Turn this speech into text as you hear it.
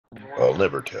I'll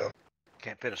never tell.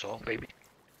 Can't fit us all, baby.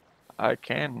 I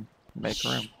can make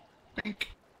room.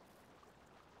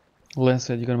 Lance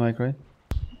said you got a mic, right?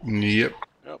 Yep.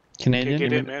 Nope. Canadian? Can't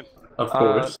get You in, mean- man. Of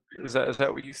course. Is that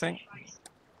what you think?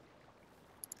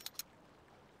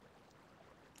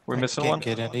 We're missing one?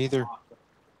 Can't get in either.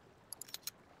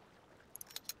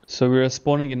 So we're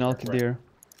spawning in Alkidir.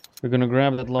 We're gonna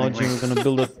grab that lodge and we're gonna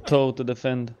build a tow to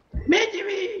defend.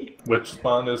 Which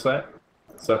spawn is that?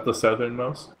 Is that the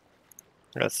southernmost?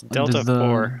 That's Delta The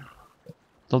 4.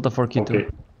 Delta 4 K2. Okay.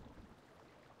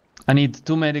 I need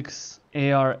 2 medics,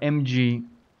 AR, MG,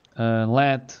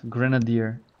 LAT,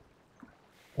 Grenadier.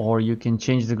 Or you can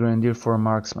change the Grenadier for a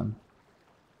marksman.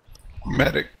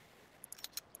 Medic.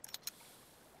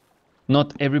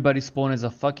 Not everybody spawn as a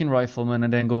fucking rifleman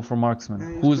and then go for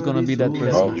marksman. Who's gonna be that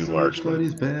I'll person? do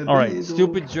marksman. Alright,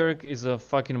 stupid jerk is a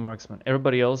fucking marksman.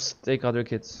 Everybody else, take other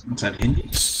kits. Is that Hindi?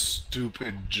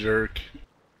 Stupid jerk.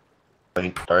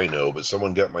 I know, but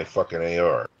someone got my fucking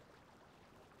AR.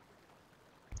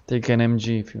 Take an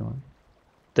MG if you want.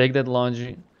 Take that Logi.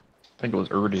 I think it was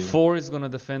Urdu. 4 is gonna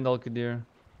defend Al-Qadir.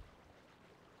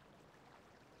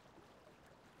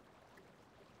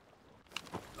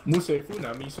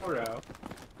 Musefuna Misorao.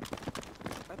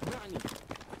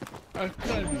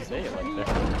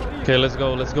 Okay, let's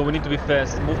go, let's go. We need to be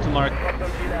fast. Move to mark.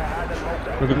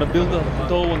 We're gonna build a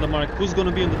tow on the mark. Who's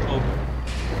gonna be on the tow?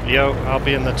 Yo, I'll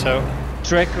be in the tow.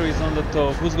 Tracker is on the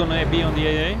tow. Who's gonna be on the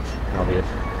AA? I'll be it.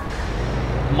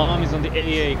 Mom is on the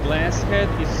AA. Glasshead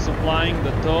is supplying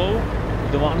the tow.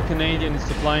 The one Canadian is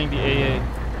supplying the AA.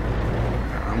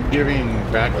 I'm giving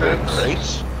Are they backpacks.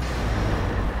 crates?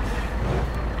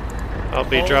 I'll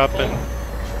be dropping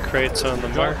crates on the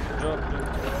mark. Drop.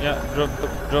 Yeah, drop.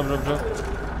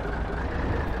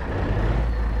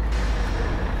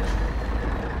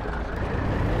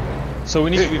 So we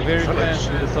need to be very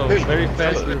fast with the tow. Hey, Very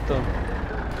fast fellas. with the tow.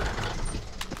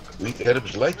 We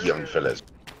Arabs like young fellas.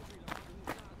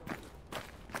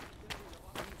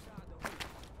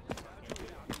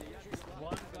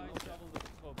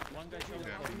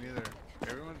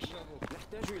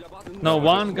 No,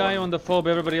 one guy on the fob,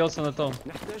 everybody else on the tow.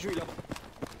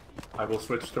 I will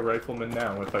switch to rifleman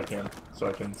now if I can, so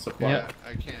I can supply. Yeah.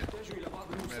 I can't.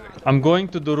 Medic. I'm going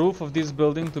to the roof of this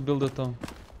building to build a tow.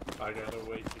 I gotta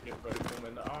wait to get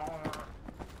rifleman.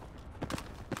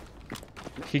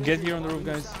 He get here on the roof,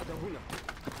 guys.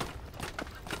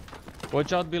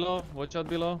 Watch out below, watch out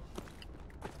below.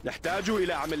 نحتاج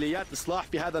إلى عمليات إصلاح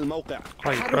في هذا الموقع.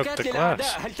 Oh, you broke the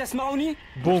glass. هل تسمعني؟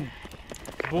 Boom.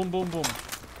 Boom, boom, boom.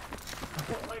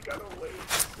 I gotta wait.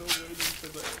 Still waiting for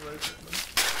the rifleman.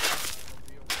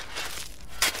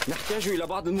 نحتاج إلى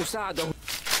بعض المساعدة.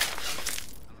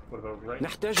 What about right?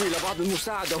 نحتاج إلى بعض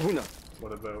المساعدة هنا.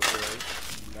 What about right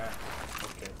now?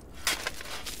 Okay.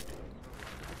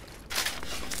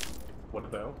 What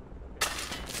about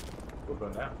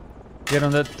now? Get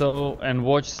on that tow and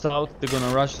watch south. They're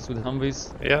gonna rush us with Humvees.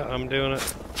 Yeah, I'm doing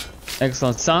it.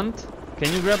 Excellent. Sant,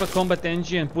 can you grab a combat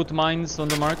NG and put mines on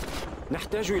the mark?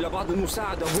 نحتاج إلى بعض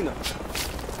المساعدة هنا.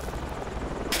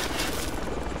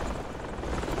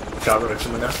 Got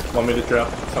rifleman now. Want me to drop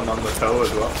some on the tow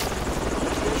as well?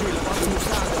 نحتاج إلى بعض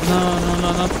المساعدة.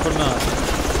 No, not for now.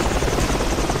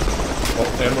 Well,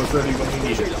 ammo's ready when we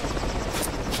need it.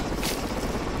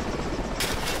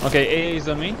 Okay, AA is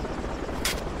on me.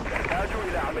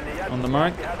 On the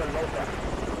mark.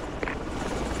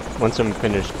 Once I'm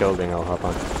finished building, I'll hop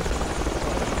on.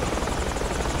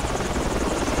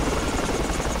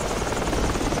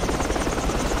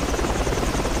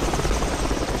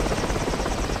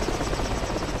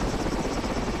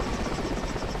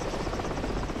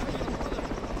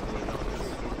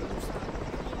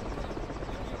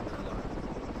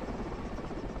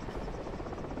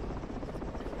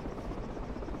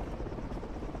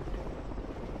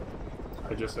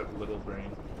 I just have little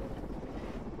brain.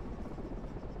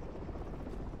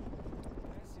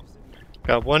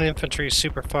 Got one infantry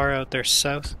super far out there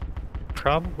south.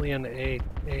 Probably an A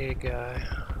guy.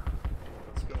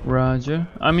 Roger.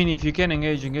 I mean, if you can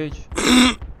engage.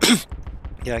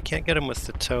 Yeah, I can't get him with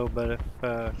the tow, but if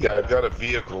Yeah, I've got a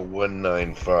vehicle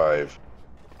 195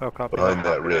 oh, copy. behind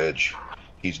that ridge.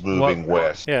 He's moving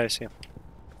west. Yeah, I see him.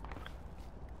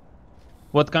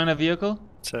 What kind of vehicle?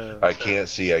 It's a, I can't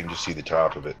see, I can just see the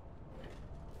top of it.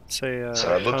 it's a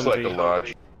So it looks like a Humvee.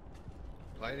 lodge.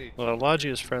 Well, Logi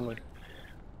is friendly.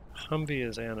 Humvee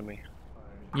is enemy.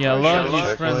 Yeah, lodge is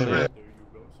check friendly. mine.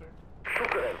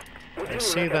 I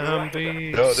see the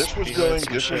Humvee. No, this was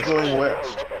going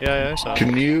west. Yeah, I saw.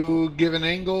 Can you give an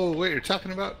angle of what you're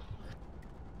talking about?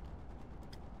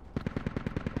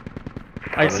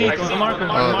 I see it on the marker.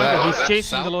 Oh, that- He's that's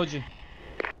chasing south? the Logi.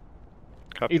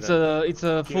 Copy It's that.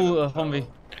 a full Humvee.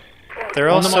 They're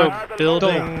On the also mark. Go.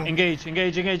 building. Engage,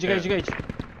 engage, engage, engage, engage. Go,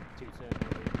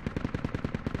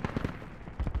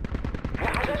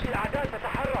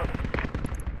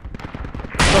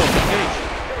 engage.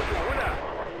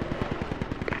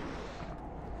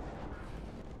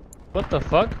 What the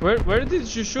fuck? Where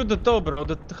did you shoot the tow, bro?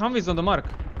 The Humvee's on the mark.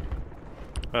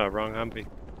 Oh, wrong Humvee.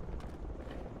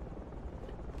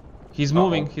 He's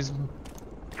moving.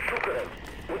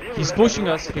 He's pushing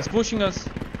us. He's pushing us.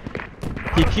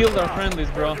 He killed our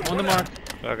friendlies, bro. On the mark.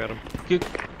 I got him. He's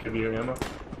Give you ammo.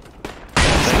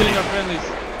 killing our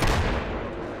friendlies.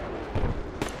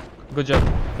 Good job.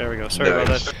 There we go. Sorry about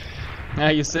Nice. that. Ah,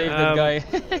 you saved that guy.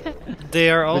 They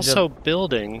are Good also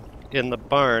building in the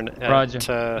barn at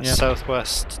Roger. Yeah.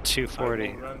 Southwest I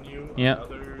 240. will run you Yeah.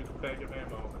 another bag of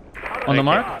ammo. On the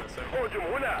mark?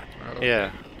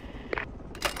 Yeah.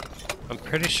 I'm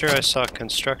pretty sure I saw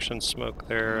construction smoke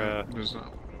there. There's not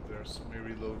one over there, so let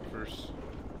me reload first.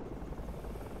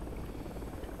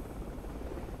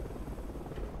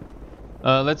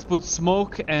 Let's put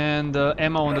smoke and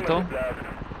ammo on the tow.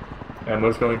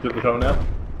 Ammo's going to the toe now.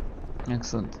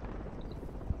 Excellent.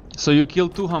 So you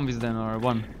killed 2 Humvees then, or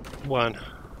 1? One.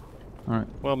 Alright.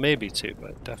 Well, maybe two,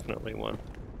 but definitely one.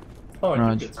 Oh, I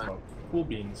Raj. did get smoke. Cool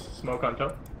beans. Smoke on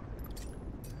toe.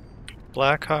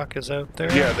 Blackhawk is out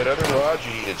there. Yeah, that other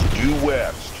Raji is due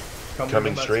west. Coming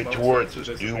Coming from that straight smoke towards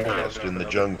section, us, this due arrow west down in the the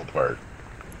jungle part.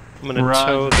 I'm gonna Roger.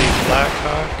 tow the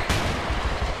Blackhawk.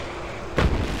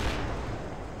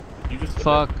 You just hit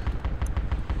Fuck.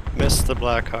 Missed the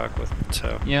Blackhawk with the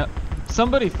tow. Yeah.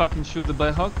 Somebody fucking shoot the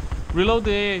Blackhawk. Reload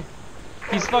the AA.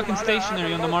 He's fucking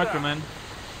stationary on the marker, man.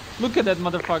 Look at that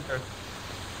motherfucker.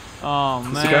 Oh,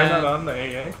 Is the guy not man. on the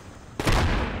AA?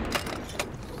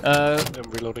 I'm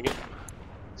reloading it.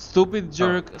 Stupid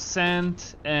Jerk,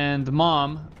 Sant, and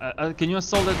Mom. Can you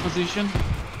assault that position?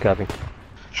 Copy.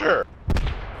 Sure.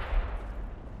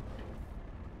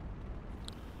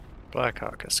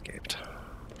 Blackhawk escaped.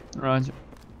 Roger.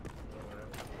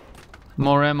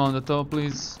 More ammo on the top,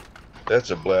 please.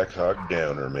 That's a Black Hawk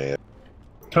downer, man.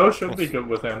 Toe should be good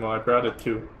with ammo. I brought it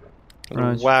too.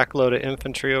 Right. Whack load of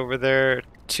infantry over there.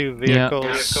 2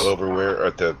 vehicles. Over where?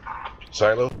 At the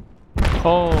silo?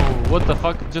 Oh, what the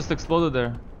fuck just exploded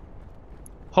there?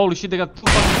 Holy shit, they got 2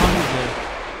 fucking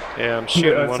Humvees there. Yeah, I'm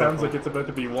shooting Yeah, it one sounds of like them. it's about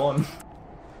to be one.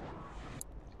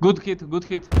 Good hit, good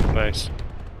hit. Nice.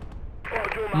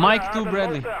 Mike 2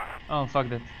 Bradley. Oh, fuck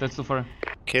that. That's too far.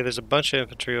 Okay, there's a bunch of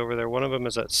infantry over there. One of them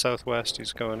is at southwest.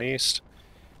 He's going east.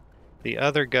 The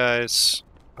other guys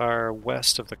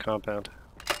west of the compound.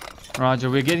 Roger,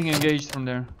 we're getting engaged from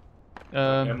there.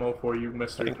 Ammo for you,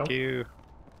 Mr. Thank Toe. you.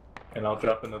 And I'll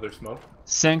drop another smoke.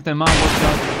 Sankt and Mom, watch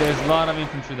out. There's a lot of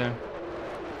infantry there.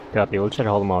 Copy. We'll try to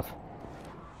hold them off.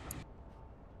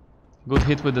 Good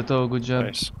hit with the toe, good job.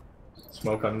 Nice.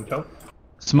 Smoke on toe.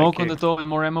 Smoke Thank on you. the toe and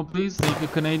more ammo, please. Thank you,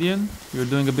 Canadian. You're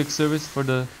doing a big service for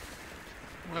the...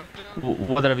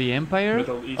 What are we, Empire?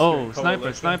 Middle Eastern Oh, sniper,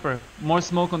 Coalition. sniper. More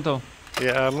smoke on toe.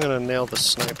 Yeah, I'm gonna nail the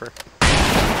sniper.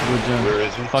 Good job. Where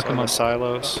is he? Fuck On him the up.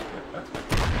 silos.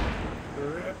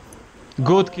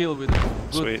 Good kill with it.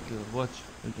 Good Sweet. kill. Watch.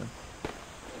 Good job.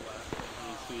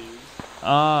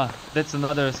 Ah, that's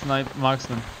another snipe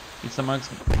marksman. It's a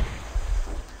marksman.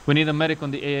 We need a medic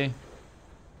on the AA.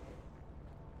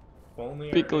 Only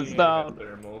our Pickles AA down. had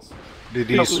thermals. Did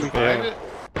he survive it?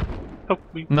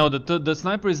 No, the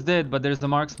sniper is dead, but there's the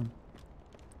marksman.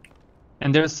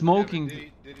 And they're smoking.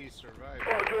 Did he survive?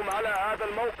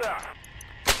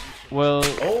 Well,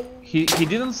 Oh, he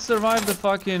didn't survive the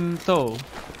fucking tow.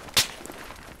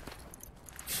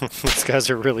 These guys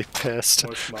are really pissed.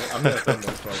 more smoke. I'm gonna throw more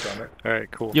smoke on it.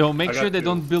 Alright, cool. Yo, make I sure got they two.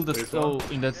 don't build the There's tow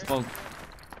one. in that smoke.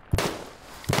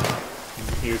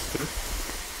 Here's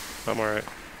two. I'm alright.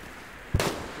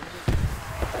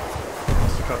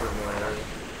 Just to cover more area.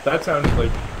 That sounded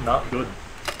like not good.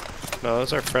 No,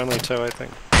 those are friendly tow, I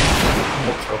think.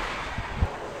 Hope so.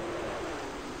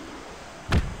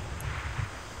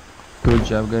 Good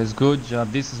job, guys. Good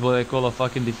job. This is what I call a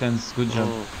fucking defense. Good job.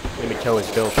 Enemy tow is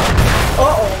built.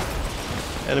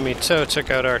 Enemy tow took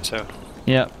out our tow.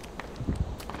 Yeah.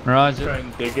 Roger. Try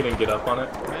and dig it and get up on it.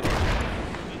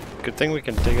 Good thing we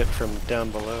can dig it from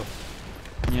down below.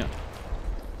 Yeah.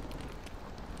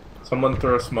 Someone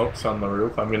throw smokes on the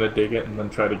roof. I'm gonna dig it and then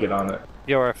try to get on it.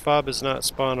 Yo, our fob is not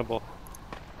spawnable.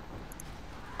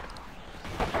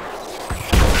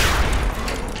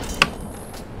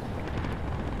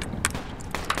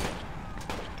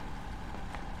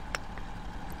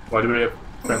 Why do we have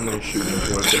friendly shooting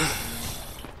towards it?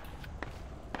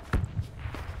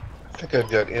 I think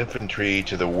I've got infantry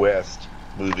to the west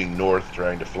moving north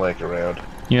trying to flank around.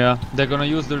 Yeah, they're gonna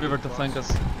use the river to flank us.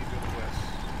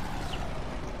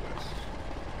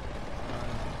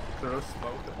 Throw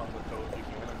smoke up on the toe if you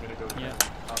can. I'm gonna go. Yeah.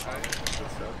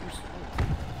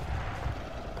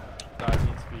 That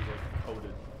needs to be like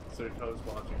coded, so your toe's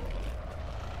watching.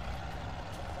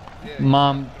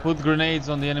 Mom, put grenades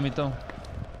on the enemy toe.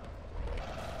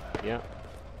 Yeah.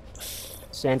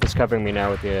 Santa's covering me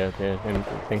now with the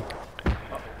thing.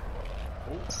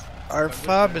 Our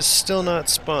fob is still not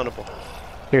spawnable.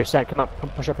 Here, Sant, come up. Come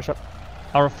push up, push up.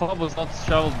 Our fob was not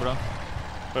shoveled, bro. Oh.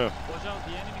 Watch out,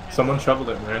 the enemy has Someone shoveled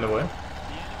it and ran away. Need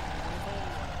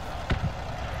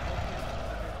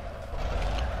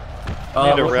a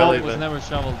our rally fob was then. never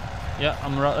shoveled. Yeah,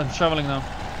 I'm shoveling now.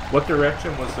 What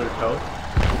direction was their toe?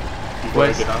 Before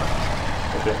West. I get on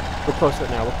it? Okay. We're closer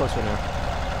now, we're closer now.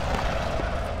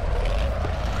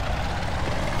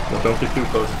 Well, don't get too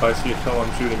close. If I see a toe,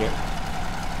 I'm shooting it.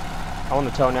 I'm on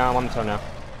the toe now, I'm on the toe now.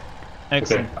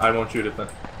 Excellent. Okay, I won't shoot it then.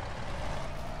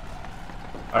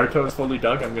 Our toe is fully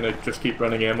dug. I'm gonna just keep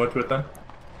running ammo to it then.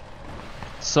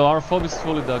 So our fob is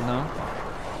fully dug now.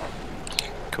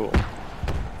 Cool.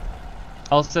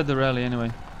 I'll set the rally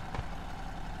anyway.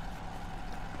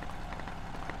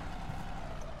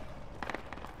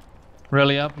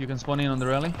 Rally up, you can spawn in on the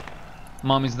rally.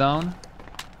 Mom is down.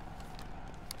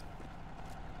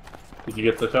 Did you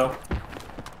get the toe?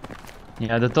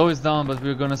 Yeah, the toe is down, but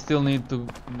we're gonna still need to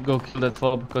go kill that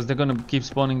fob because they're gonna keep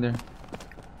spawning there.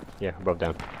 Yeah, both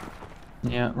down.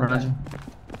 Yeah, roger.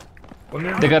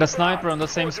 Wonder- They got a sniper on the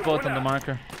same spot on the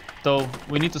marker. So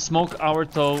we need to smoke our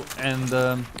toe and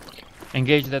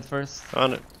engage that first.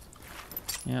 On it.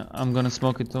 Yeah, I'm gonna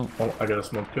smoke it too. Oh, I got a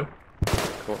smoke too.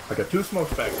 Cool. I got 2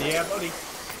 smokes back. Yeah, buddy.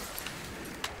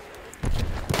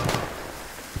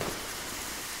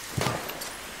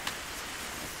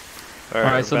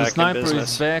 Alright, so the back in sniper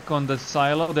business. is back on the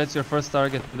silo. That's your first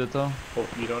target with the toe. Hope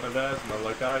you don't have asthma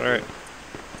like I do. Alright.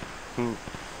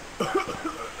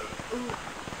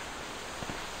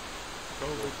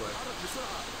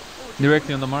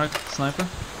 Directly on the mark, sniper.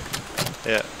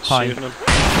 Yeah, Hi. shooting him.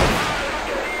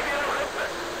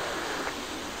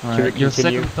 Alright, your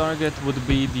continue. second target would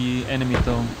be the enemy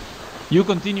toe. You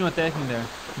continue attacking there.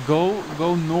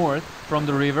 Go north from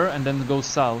the river and then go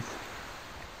south.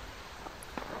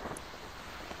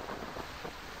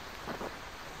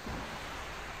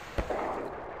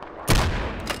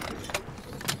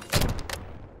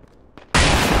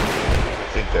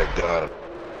 I think that got him.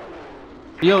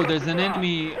 Yo, there's an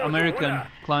enemy American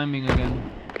climbing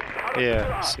again.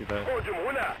 Yeah, I see that.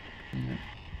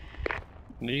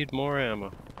 Need more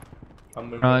ammo. I'm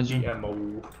moving Roger. the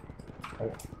ammo.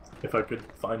 Oh, if I could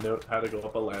find out how to go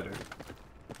up a ladder.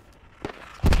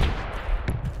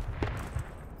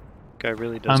 Guy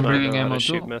really does I'm not bringing know how ammo to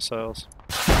shoot too. missiles.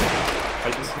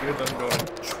 I just hear them going.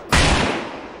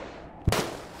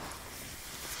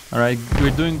 Alright,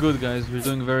 we're doing good, guys. We're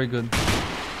doing very good.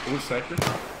 Ooh, sniper.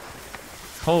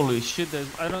 Holy shit,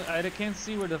 I can't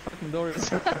see where the fucking door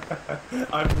is.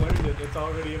 I've learned it. It's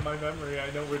already in my memory.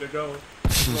 I know where to go.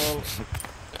 So,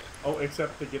 oh,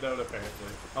 except to get out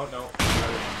apparently. Oh no, I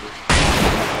remember.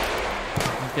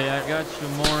 Okay, I got you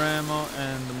more ammo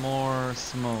and more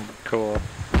smoke. Cool.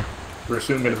 We're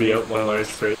soon gonna be out one large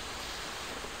crate.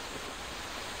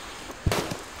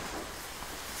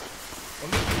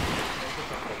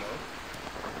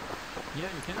 Yeah,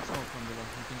 you can smoke from below.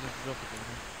 You can just drop it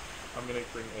over. I'm gonna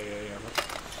bring AA ammo.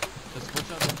 Just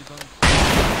watch out that you don't.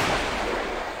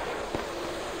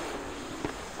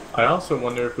 I also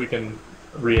wonder if we can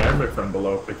re-armor from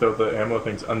below without the ammo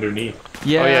things underneath.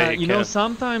 Yeah, yeah, you you know, can.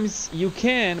 sometimes you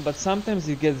can, but sometimes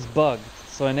it gets bugged,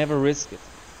 so I never risk it.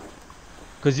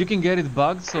 Because you can get it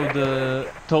bugged so the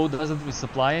toe doesn't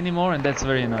resupply anymore, and that's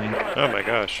very annoying. Oh my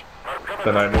gosh.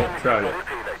 Then I won't try it.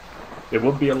 It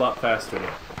would be a lot faster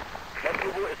though.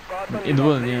 It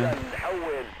will, yeah.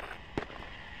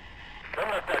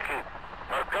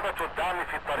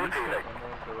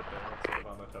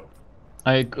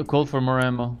 I call for more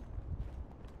ammo.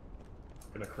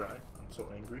 I'm gonna cry. I'm so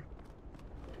angry.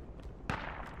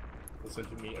 Listen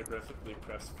to me aggressively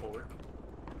press forward.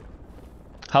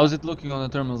 How's it looking on the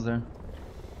terminals there?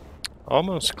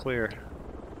 Almost clear.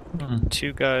 Hmm.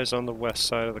 2 guys on the west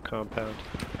side of the compound.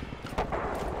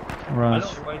 I Right.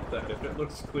 don't like that. If it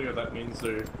looks clear, that means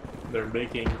they're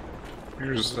making.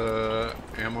 Here's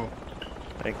ammo.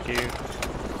 Thank you.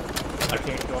 I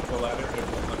can't go up the ladder. It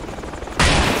won't let me.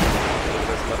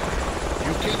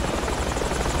 You can.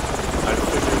 I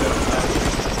figured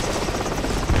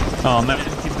out Oh man,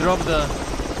 he dropped the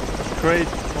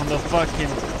crate on the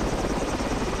fucking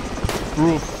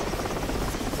roof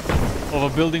of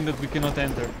a building that we cannot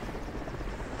enter.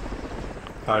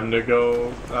 Time to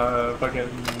go, fucking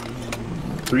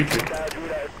breacher.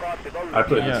 I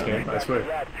played this game, I swear.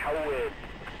 Yeah,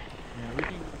 we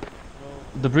can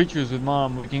the breachers with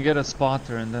mom. We can get a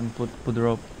spotter and then put the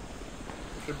rope.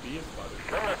 Should be a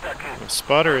spotter. The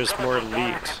spotter is more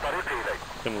elite.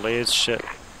 And lays shit.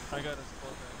 I got a spotter.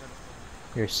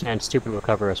 Your sand stupid will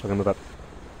cover us. We're gonna move up.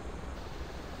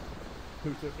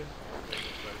 Who took it?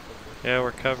 Yeah,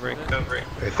 we're covering.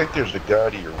 I think there's a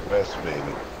guy to your west, maybe.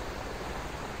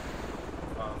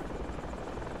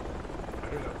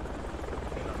 I don't know.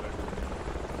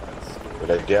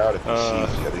 But I doubt if he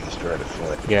sees you. I think he's trying to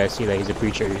flank. Yeah, I see that. He's a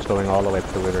breacher. He's going all the way up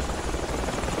the river.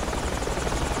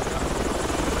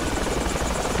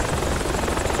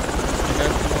 You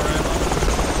guys need more ammo?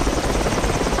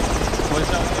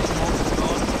 Watch out, there's smoke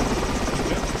going.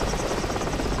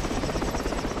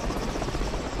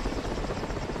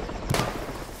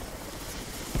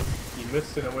 You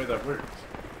missed in a way that works.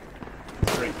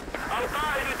 It's great.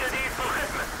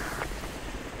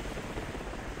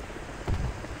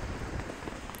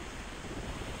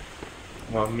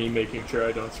 Well, me making sure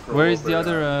I don't scroll Where is the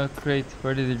over, other crate?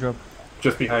 Where did he drop?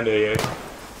 just behind AA.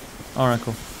 Alright,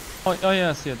 cool. Oh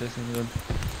yeah, I see it. I see it.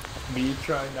 Me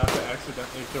trying not to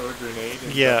accidentally throw a grenade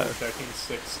and Yeah. checking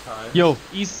 6 times. Yo,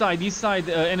 east side,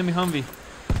 enemy Humvee.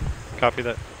 Copy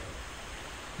that.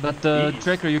 But East.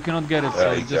 tracker, you cannot get it. Yeah,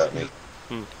 So he you just got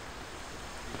me.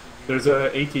 There's a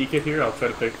AT kit here, I'll try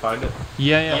to find it.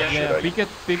 yeah. Should I-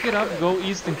 Pick it up, go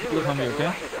east and kill the Humvee, okay?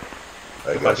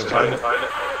 I If I guess can I find it.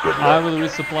 Good I luck. will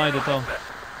resupply the tow.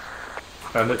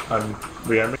 Found it, I'm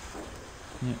rearming.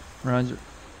 Yeah, Roger.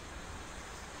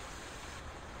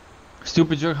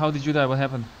 Stupid jerk, how did you die? What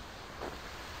happened?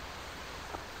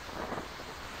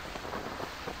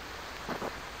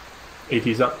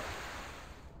 AT's up.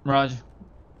 Roger.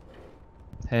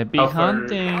 Happy How far-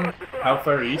 hunting! How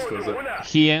far east was it?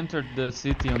 He entered the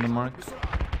city on the mark.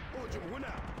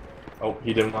 Oh,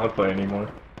 he didn't want to play anymore.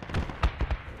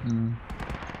 Mm.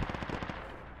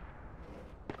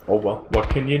 Oh well, what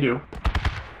can you do?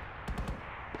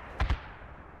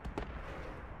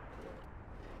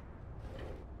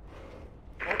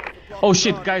 Oh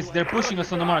shit, guys, they're pushing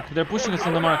us on the mark. They're pushing us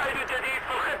on the mark.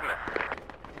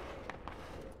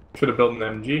 Should have built an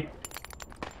MG.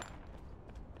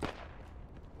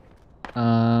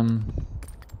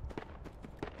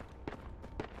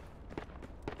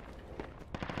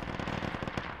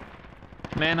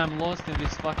 Man, I'm lost in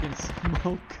this fucking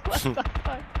smoke. What the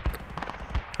fuck?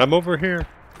 I'm over here.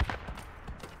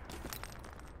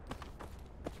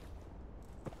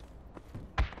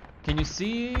 Can you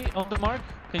see on the mark?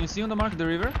 Can you see on the mark the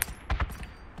river?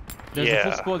 There's a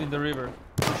full Yeah. squad in the river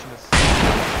pushing us.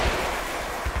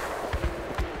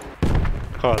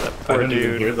 Oh, that I poor don't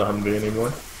even hear dude. the Humvee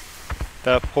anymore.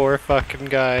 That poor fucking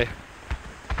guy.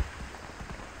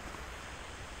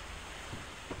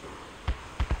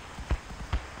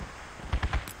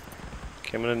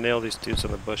 Okay, I'm gonna nail these dudes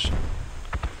in the bush.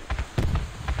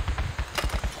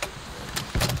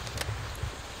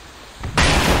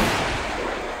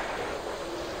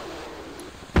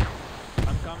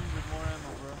 I'm coming with more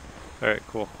ammo, bro. Alright,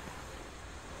 cool.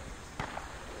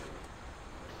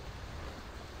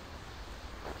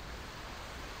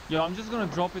 Yo, I'm just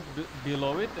gonna drop it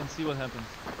below it and see what happens.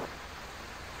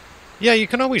 Yeah, you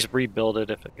can always rebuild it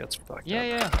if it gets fucked Yeah,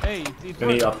 up. yeah. Hey, it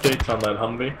Any works. updates on that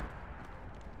Humvee?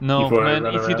 No, before I man.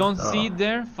 run If you around? don't see Oh. it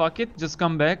there, fuck it. Just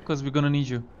come back, cause we're gonna need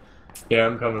you. Yeah,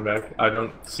 I'm coming back. I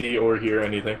don't see or hear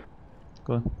anything.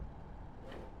 Good.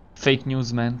 Fake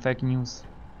news, man. Fake news.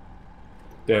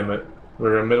 Damn it.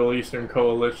 We're a Middle Eastern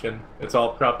coalition. It's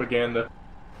all propaganda.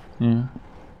 Yeah.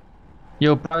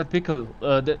 Yo, Private Pickle.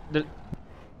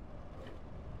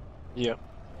 Yeah.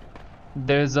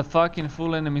 There's a fucking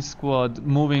full enemy squad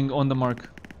moving on the mark.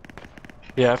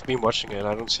 Yeah, I've been watching it.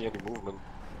 I don't see any movement.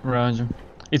 Roger.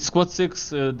 It's squad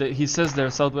 6. He says they're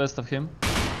southwest of him.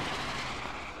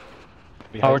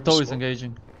 Behind Our the tow is smoke.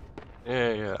 engaging.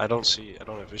 Yeah. I don't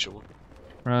have visual.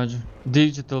 Roger.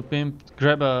 Digital pimp.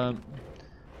 Grab a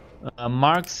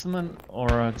marksman or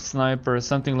a sniper,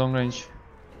 something long range.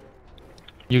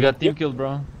 You got team killed,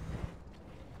 bro.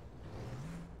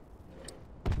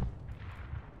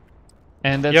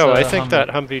 And that's Yo, a I think Humvee. that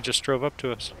Humvee just drove up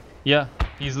to us. Yeah,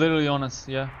 he's literally on us.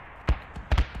 Yeah.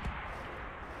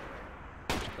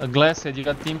 A glasshead, you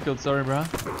got team killed. Sorry, bro.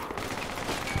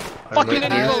 Fucking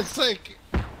enemy For close. sake,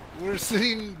 we're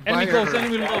sitting Enemy by close. her.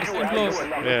 Enemy close. Enemy close.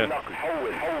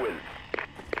 Yeah.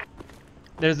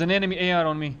 There's an enemy AR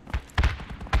on me.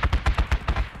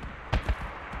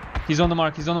 He's on the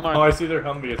mark. He's on the mark. Oh, I see their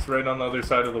Humvee. It's right on the other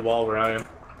side of the wall where I am.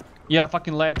 Yeah,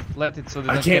 fucking let it so that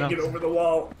I they can't cannot- get over the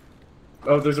wall.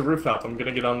 Oh, there's a rooftop. I'm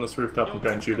gonna get on this rooftop and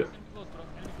try and shoot it.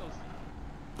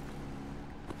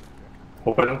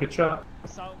 Hope I don't get shot.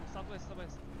 Southwest.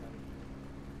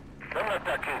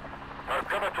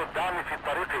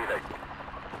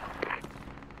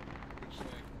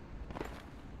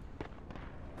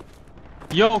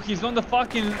 Yo, he's on the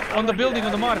fucking, on the building,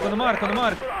 on the mark.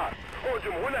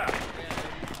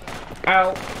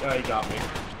 Ow! Oh, he got me.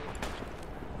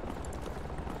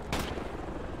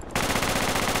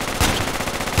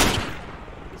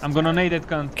 I'm gonna nade that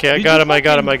cunt. Okay, I Did got you him, I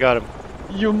got him, I fucking- got him.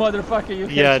 You motherfucker, you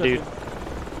Yeah, headshot dude. him.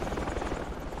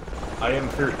 I am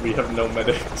hurt. We have no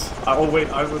medics. Oh wait,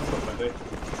 I was the medic.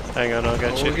 Hang on, I'll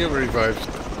get We'll you. get revived.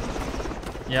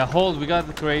 Yeah, hold, we got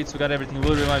the crates, we got everything,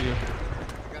 we'll revive you.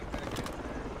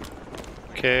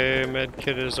 Okay,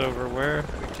 medkit is over where?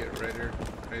 Get right here.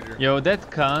 Right here. Yo, that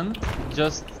cunt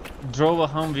just drove a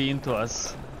Humvee into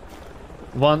us.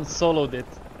 One soloed it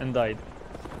and died.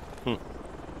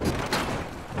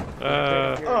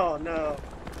 Oh no.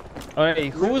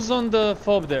 Alright, who's on the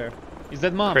fob there? Is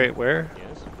that mom? Crate where?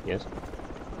 Yes.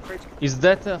 Is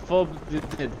that a fob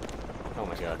did? Oh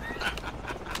my god.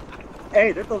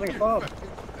 Hey, they're building a bomb.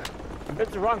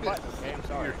 It's the wrong button. Okay, I'm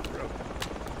sorry.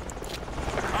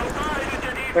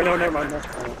 Oh, no, never mind. That's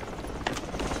fine.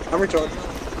 I'm retarded.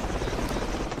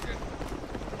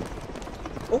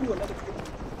 Oh, another.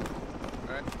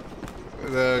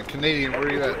 The Canadian, where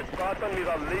are you at?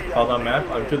 On the map,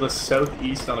 I'm to the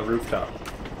southeast on a rooftop.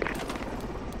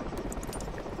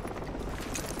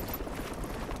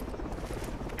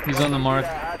 He's on the mark.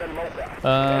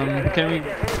 Can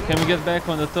we get back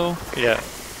on the tow? Yeah.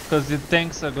 Because the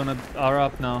tanks are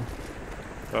up now.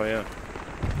 Oh yeah.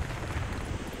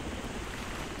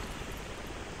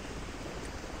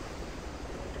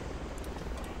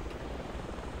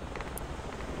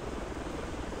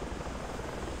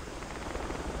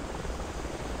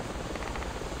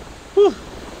 Whew.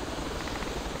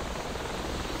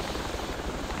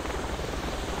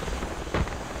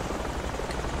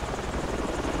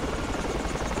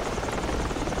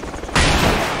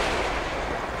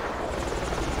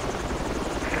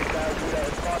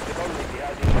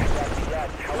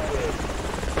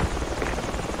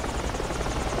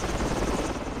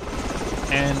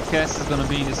 And Cass is gonna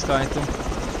be in the sky too.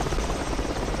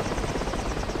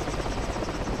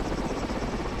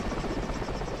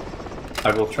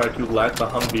 I will try to land the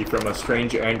Humvee from a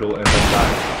strange angle and then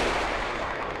die.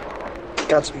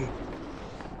 Godspeed.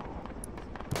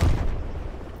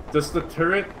 Does the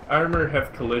turret armor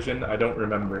have collision? I don't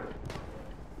remember.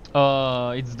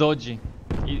 It's dodgy.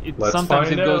 Let's Sometimes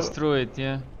it find goes out. through it,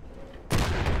 yeah.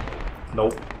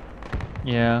 Nope.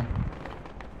 Yeah.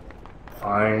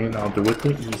 Fine, I'll do it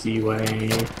the easy way.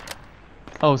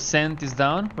 Oh, Scent is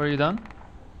down? Were you down?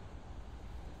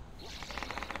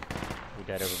 We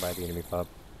died over by the enemy pub.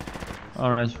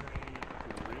 Alright. Rearm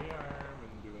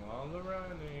and do all the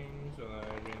running so that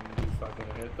I can fucking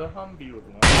hit the Humvee with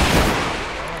one.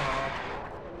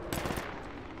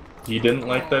 He didn't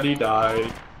like that he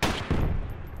died.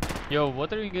 Yo,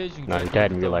 what are you engaging? No, he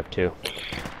died in real life too.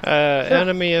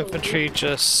 Enemy infantry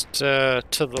just to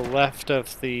the left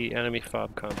of the enemy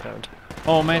fob compound.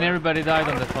 Oh man, everybody died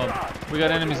on the fob. We got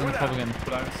enemies on the fob again.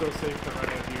 But I'm so safe to run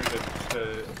out here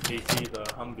to AT the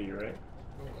Humvee, right?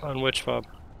 On which fob?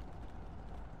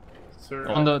 Sir,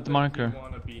 On the I don't think marker. you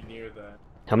want to be near that.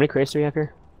 How many crates do we have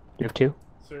here? You have 2?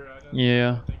 Sir, I don't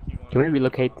Yeah. think you want Can we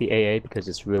relocate the AA because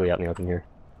it's really out in the open here?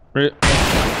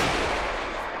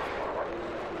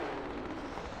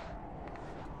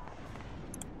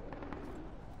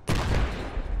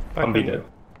 Humvee dead.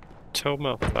 Tow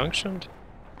malfunctioned?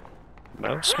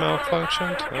 Mouse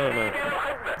malfunctioned? I don't know.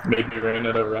 Maybe you ran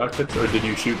out of rockets, or did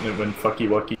you shoot and it went fucky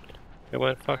wucky? It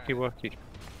went fucky wucky.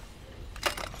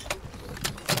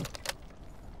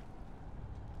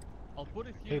 I'll put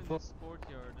it here in this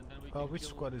courtyard and then we can Which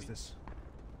squad is this?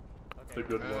 It's a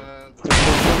good one.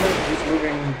 He's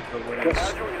moving.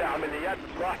 Yes.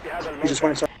 He just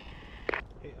went inside.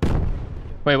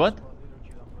 Wait, what?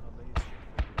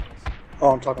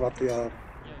 Oh, I'm talking about the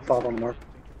fob on the mark.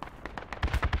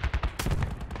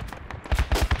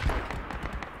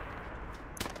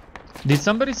 Did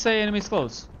somebody say enemies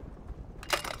close?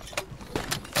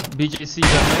 BJC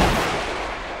got me.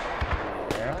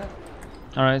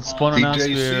 Alright, spawn on us,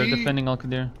 we're BJC? defending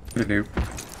Al-Qadir.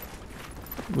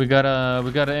 We got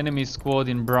an enemy squad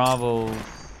in Bravo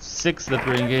 6 that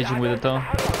we're engaging with the tow.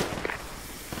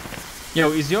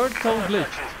 Yo, is your tow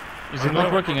glitched? Is it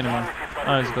not working anymore?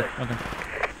 Oh, it's good, okay.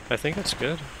 I think it's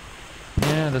good.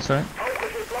 Yeah, that's right.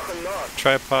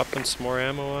 Try popping some more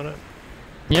ammo on it.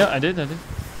 Yeah, I did.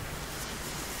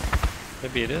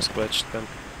 Maybe it is glitched then.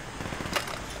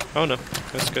 Oh no,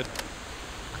 that's good.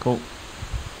 Cool.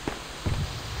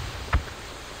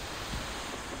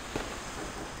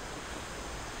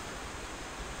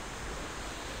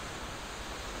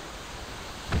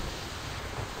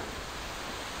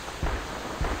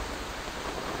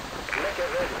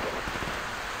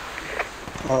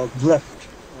 Left.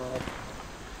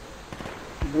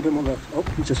 Put him on left. Oh,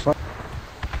 he just fired.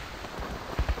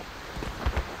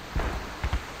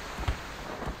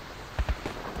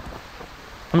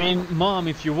 I mean, Mom,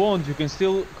 if you want, you can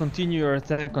still continue your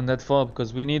attack on that fob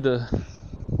because we need to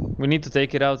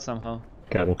take it out somehow.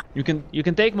 Got it. You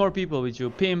can take more people with you.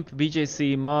 Pimp,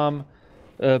 BJC, Mom,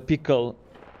 Pickle,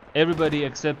 everybody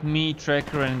except me,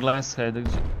 Tracker, and Glasshead,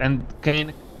 and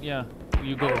Kane. Yeah,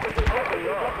 you go.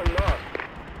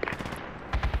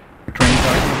 Train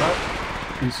talking about?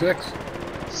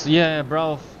 E6? So, yeah,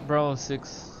 Bravo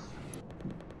 6.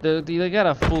 They got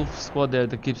a full squad there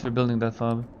that keeps rebuilding that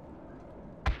fob.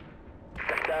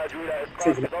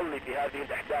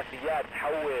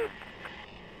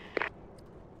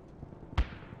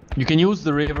 You can use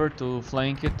the river to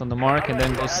flank it on the mark and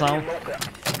then go south.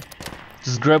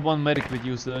 Just grab one medic with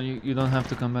you so you don't have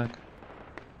to come back.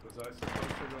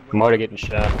 I'm already getting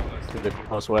shot to the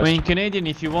house I west. mean, Canadian,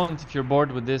 if you want, if you're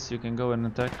bored with this, you can go and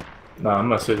attack. No, I'm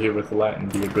gonna sit here with the lat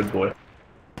and be a good boy.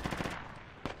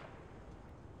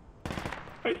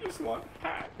 I just want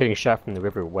hat. Getting shot from the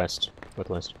river west,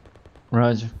 northwest.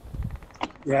 Roger.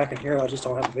 Yeah, I can hear it. I just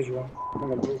don't have a visual. I'm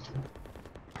gonna move.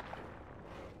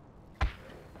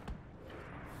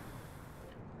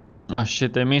 Oh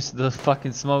shit, I missed the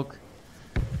fucking smoke.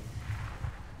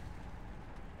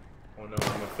 Oh no,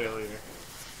 I'm a failure.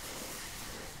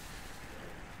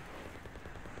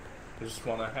 I just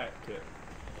want a hat kit.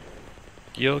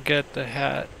 You'll get the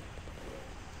hat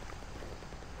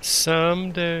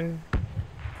someday.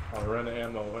 I'll run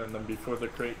ammo and then before the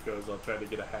crate goes, I'll try to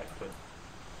get a hat kit.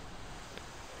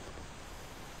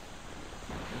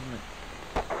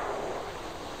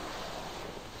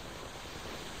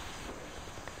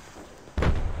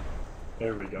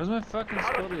 There we go. Where's my fucking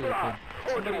squad leader?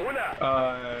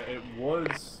 It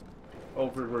was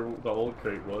over where the old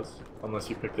crate was, unless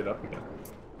you picked it up again.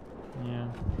 Yeah.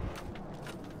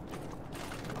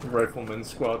 Rifleman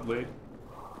squad lead.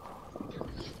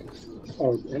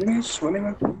 Oh, enemies swimming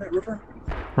in that river?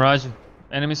 Roger.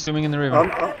 Enemy swimming in the river.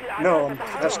 No, I'm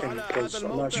asking because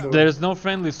I'm not sure. There's no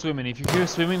friendly swimming. If you hear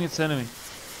swimming, it's enemy.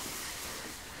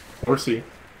 Or sea.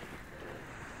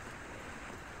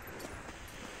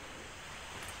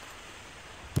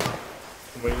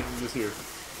 I'm waiting to just hear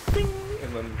ding,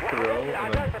 and then throw,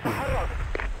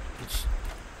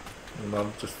 and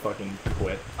I'll just fucking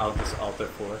quit. I'll just alt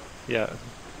F4. Yeah.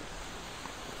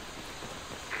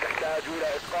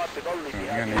 We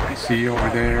got an APC over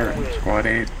there and squad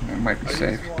 8. That might be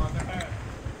safe.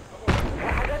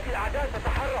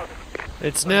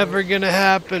 It's never gonna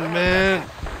happen, man.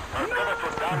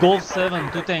 Golf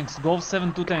 7, 2 tanks. Golf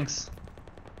 7, 2 tanks.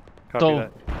 Copy Toe.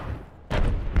 that.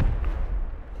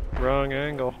 Wrong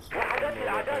angle.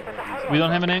 We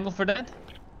don't have an angle for that?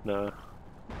 No.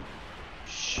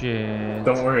 Shit.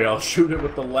 Don't worry, I'll shoot it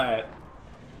with the lat.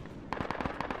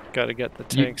 Gotta get the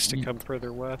tanks to come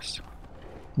further west.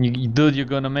 Dude, you're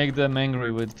gonna make them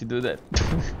angry if you do that.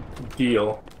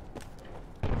 Deal.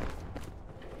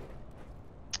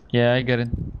 Yeah, I get it.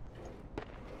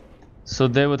 So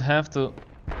they would have to...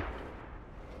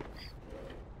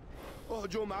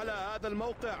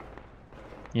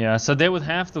 Yeah, so they would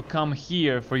have to come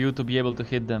here for you to be able to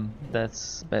hit them.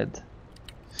 That's bad.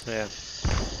 Yeah.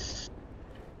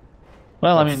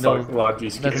 Well, I mean, though,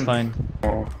 Lodgy's that's game. fine.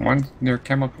 Well, one their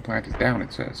chemical plant is down,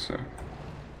 it says, so.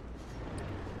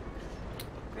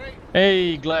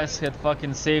 Hey, Glasshead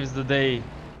fucking saves the day.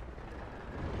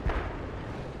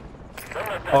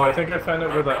 Oh, I think I found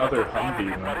out where the other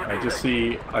Humvee went. I just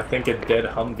see, I think, a dead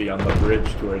Humvee on the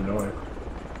bridge to our north.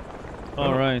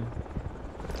 Alright.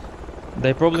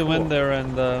 They probably went there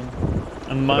and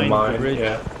mined the bridge.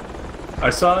 Yeah. I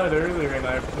saw it earlier and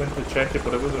I went to check it,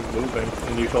 but it wasn't moving,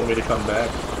 and you told me to come back.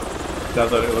 Now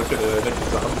that I look at it, I think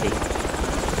it's a Humvee.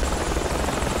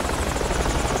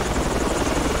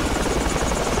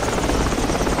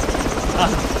 Ah,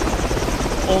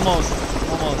 almost.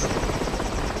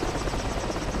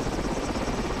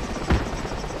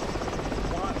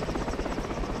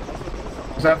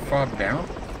 Is that fob down?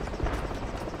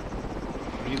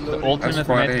 The alternate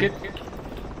squad medkit?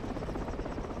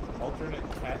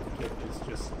 Alternate cat kit is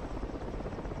just...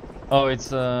 Oh,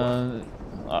 it's Oh,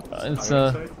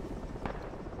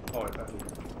 I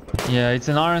thought yeah, it's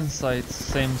an iron sight.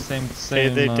 Same. Hey,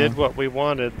 they did what we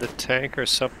wanted. The tank or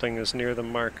something is near the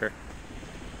marker.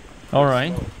 All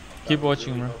right. Keep That would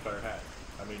watching, really bro. help our hat.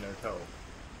 I mean our toe.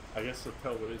 I guess the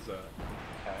toe is a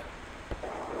hat.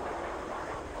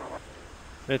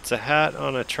 It's a hat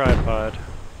on a tripod.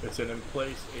 It's an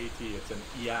in-place AT. It's an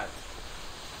IAT.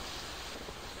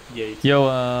 Yate.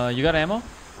 Yo, you got ammo?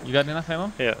 You got enough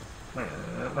ammo? Yeah.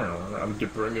 I'm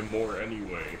bringing more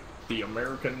anyway. The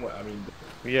American way. I mean,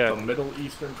 Yeah. the Middle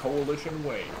Eastern Coalition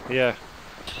way. Yeah.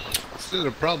 Instead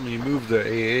of problem, you move the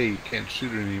AA, you can't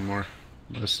shoot it anymore.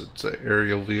 Unless it's an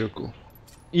aerial vehicle.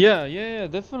 Yeah,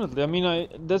 definitely. I mean,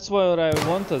 that's what I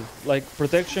wanted, like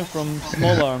protection from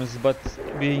small arms, but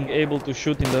being able to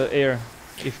shoot in the air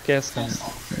if casting.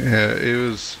 Yeah, it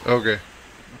was okay.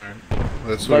 Alright,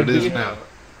 that's what it is now.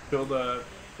 Build an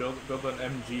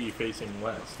MG facing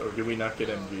west, or do we not get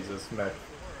MGs as mech?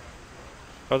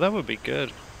 Oh, that would be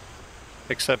good.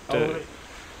 Except Oh, wait.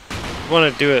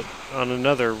 want to do it on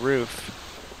another roof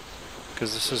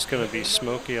because this is going to be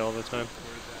smoky all the time.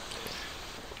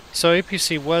 So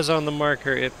APC was on the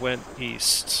marker. It went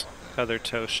east. Other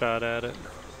toe shot at it.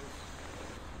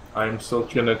 I'm still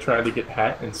gonna try to get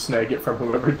hat and snag it from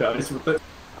whoever dies with it.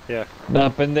 Yeah. Nah,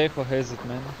 Pendejo has it,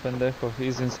 man. Pendejo,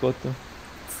 he's in squad 2.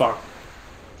 Fuck.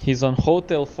 He's on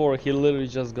Hotel 4, he literally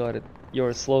just got it.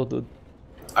 You're slow, dude.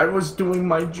 I was doing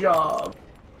my job.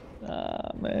 Ah,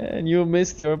 man, you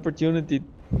missed your opportunity.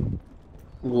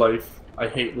 Life. I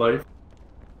hate life.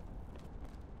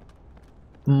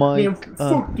 Mike,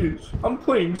 fuck this. I'm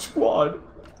playing squad.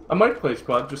 I might play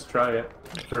squad, just try it.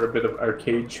 For a bit of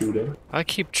arcade shooting. I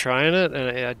keep trying it,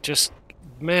 and I just,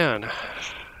 man,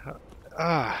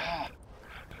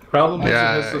 Problem is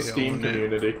Yeah, it has the you Steam own it.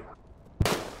 community.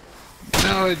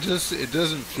 No, it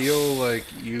doesn't feel like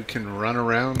you can run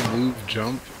around, move,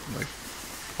 jump. Like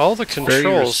all the very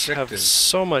controls have restrictive.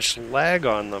 so much lag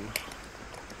on them.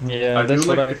 yeah, I do that's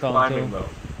what like I the found climbing too. though.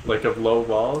 Like of low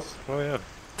walls. Oh yeah,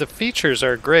 the features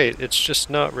are great. It's just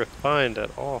not refined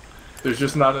at all. There's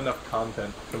just not enough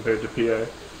content compared to PR.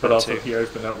 But also too. PR's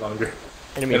been out longer.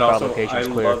 Enemy And also, provocation I is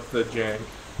clear. love the jank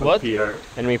of What? PR.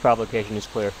 Enemy provocation is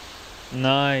clear.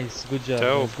 Nice, good job,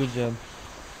 Dope. guys, good job.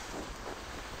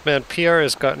 Man, PR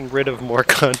has gotten rid of more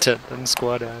content than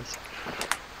Squad has.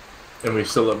 And we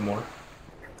still have more.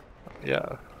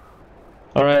 Yeah.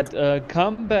 Alright,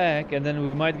 come back and then we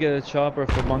might get a chopper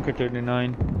for Bunker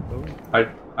 39.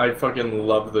 I fucking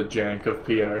love the jank of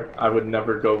PR. I would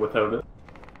never go without it.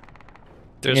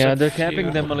 There's Yeah, a they're few-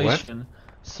 camping demolition.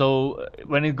 So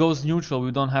when it goes neutral,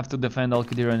 we don't have to defend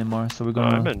Al-Qadir anymore. So we're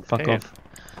I'm gonna in fuck pain. off.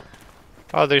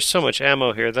 Oh, there's so much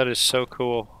ammo here. That is so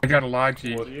cool. I got a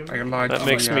Logi. What do you I got a mean? Logi. That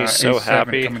makes me so A7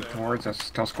 happy. coming towards us.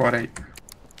 Tell Squad 8.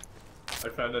 I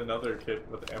found another kit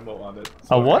with ammo on it.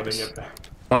 A I'm what? getting it back.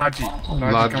 Logi.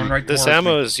 Logi. Coming right This towards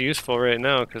ammo me. is useful right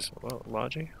now because, well,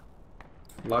 Logi.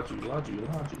 Logi.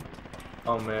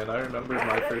 Oh man, I remember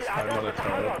my first time on a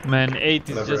tower. Man, 8 is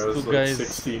Whenever just I was two like guys.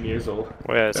 16 years old.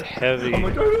 Well, yeah, it's heavy. I'm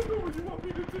like, I don't know what you want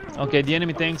me to do. Okay, the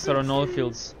enemy tanks are on all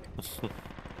fields.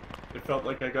 It felt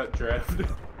like I got drafted.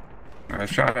 I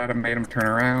shot at him, made him turn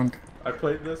around. I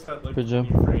played this at like Good 20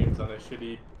 job. frames on a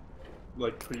shitty,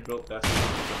 like pre-built desktop.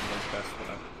 And like, that's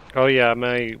when Oh yeah,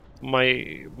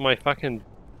 my fucking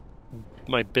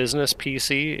my business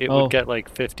PC, it Oh. would get like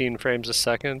 15 frames a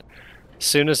second. As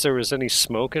soon as there was any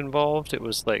smoke involved, it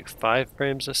was like 5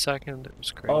 frames a second. It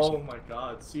was crazy. Oh my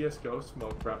god, CSGO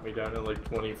smoke brought me down to like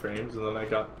 20 frames, and then I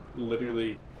got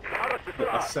literally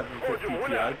a 750 Ti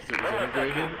because it was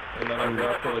integrated, and then I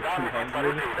got up to like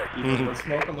 200 even with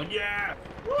smoke. I'm like, yeah!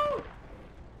 Woo!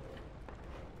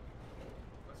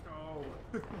 Let's go!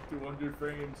 200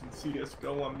 frames in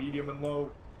CSGO on medium and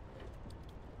low.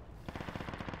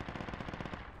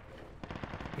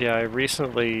 Yeah, I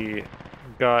recently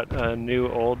got a new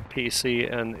old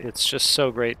PC, and it's just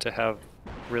so great to have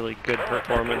really good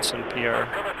performance in PR.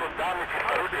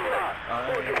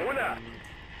 I'm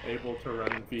able to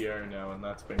run VR now, and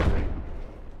that's been great.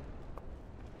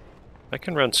 I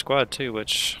can run squad too,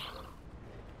 which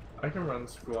I can run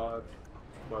squad,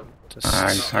 but just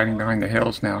He's hiding behind the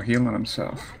hills now, healing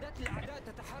himself.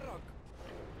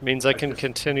 means I can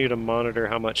continue to monitor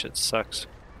how much it sucks.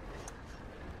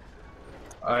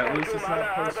 At least it's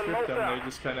not postscriptum, they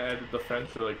just kind of added the French,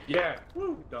 they're like, yeah,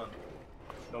 woo, done.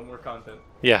 No more content.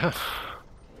 Yeah.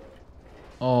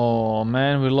 Oh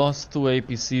man, we lost 2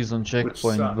 APCs on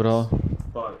checkpoint, sucks. bro.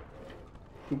 But,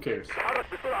 who cares?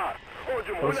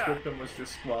 Postscriptum was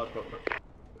just squad, but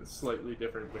with slightly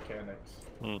different mechanics.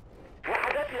 I'm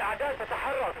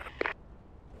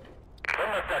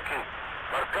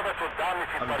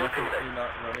definitely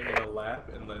not running in a lap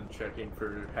and then checking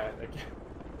for hat again.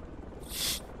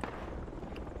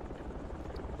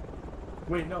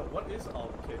 Wait, no, what is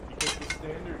alt kit? Because the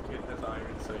standard kit has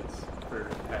iron sights for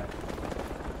hat.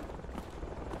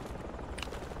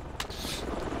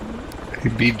 Hey,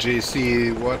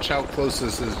 BJC, watch how close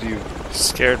this is to you.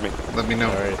 Scared me. Let me know.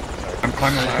 Alright. I'm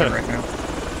climbing the ladder right now.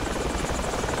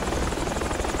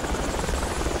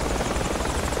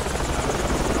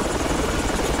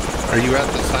 Are you at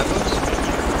the silos?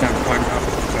 Yeah, I'm climbing up.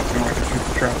 That's the only way to shoot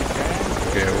the trap.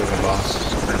 Okay, I would have lost.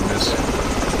 We're gonna miss.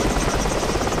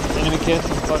 Enemy kit in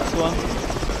box 1.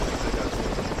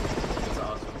 It's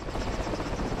awesome.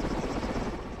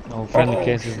 No, friendly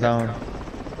case is down.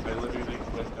 I literally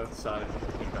went outside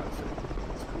and got sick.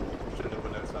 It's cool. Shouldn't have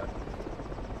went outside.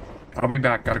 I'll be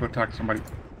back. Gotta go talk to somebody.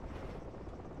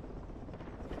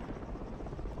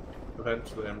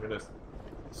 Eventually, I'm gonna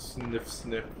sniff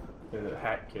the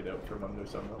hat kit out from under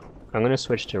someone. I'm gonna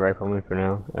switch to rifleman for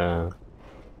now.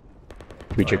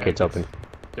 Creature kit's open.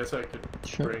 Guess I could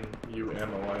Sure. bring you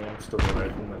ammo. I am still a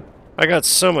rifleman. I got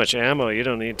so much ammo, you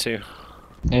don't need to.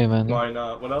 Hey man, Why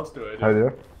not? What else do I do? Hi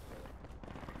there.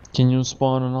 can you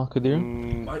spawn an Alkadir?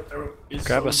 My throat is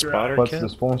Grab so a spotter What's kit. the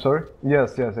spawn, sorry?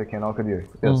 Yes, I can. Alkadir.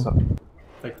 Yes, sir.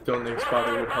 I don't think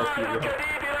spotter would help you though.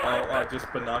 I'll just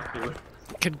binocular.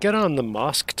 Could get on the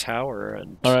mosque tower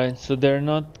and. Alright, so they're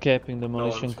not capping No,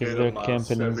 demolition I'm because scared they're of mosques.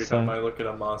 camping Every time I inside. look at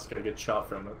a mosque, I get shot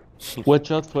from it.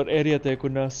 Watch out for area attack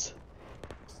on us.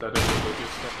 Is that a religious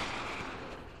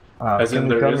thing? As Can in you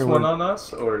there tell is me one where- on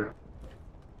us, or?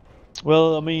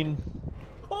 Well, I mean,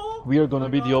 we are gonna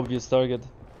be the obvious target.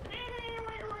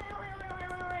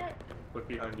 Look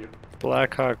behind you.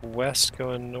 Blackhawk West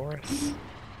going north.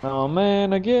 Oh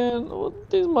man, again, what,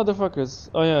 these motherfuckers.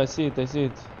 Oh yeah, I see it, I see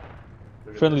it.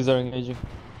 Look at Friendlies this. are engaging.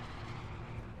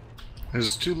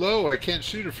 It's too low. I can't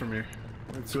shoot it from here.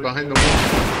 It's Good behind the move. wall.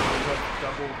 We have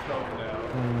double toe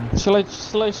now.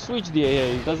 Shall I switch the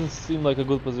AA? It doesn't seem like a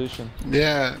good position.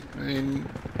 Yeah, I mean,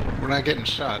 we're not getting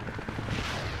shot.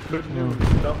 Good news.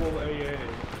 Double AA.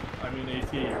 I mean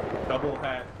AT. Double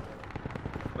hat.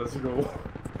 Let's go.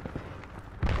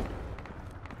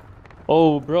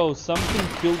 Oh bro, something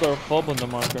killed our fob on the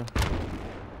marker.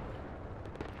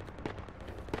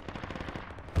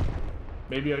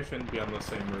 Maybe I shouldn't be on the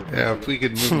same roof. Yeah, if we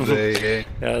could move the AA.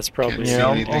 Yeah, that's probably. Can't see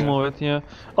Yeah, anything. I'll move it, yeah.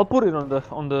 I'll put it on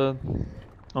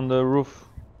the roof.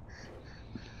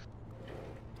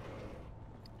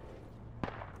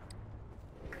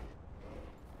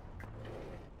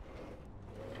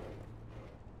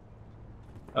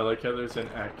 I like how there's an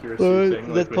accuracy thing.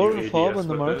 The Like when torn you fob ADS on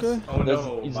the with marker? this. Oh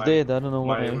no, It's my, dead, I don't know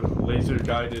my why. laser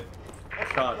guided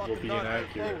shot will be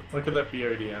inaccurate. Look at that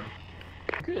BRDM.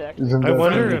 Isn't I that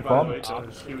wonder friendly if- By the fob? way,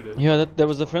 don't shoot it. Yeah, there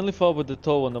was a friendly fob with the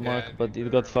toe on the mark, Yeah. but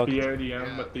it got fucked.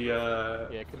 BRDM with the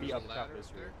it could be up top this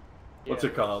way. what's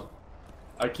it called?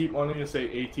 I keep wanting to say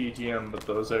ATGM, but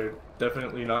those are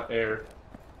definitely not air.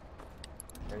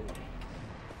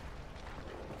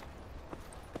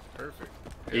 Perfect.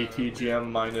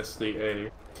 ATGM minus the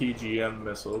A. TGM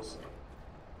missiles.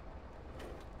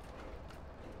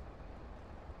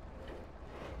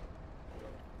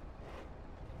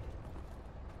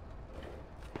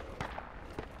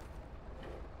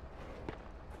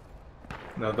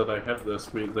 Now that I have this,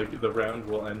 the round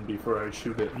will end before I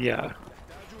shoot it. Yeah.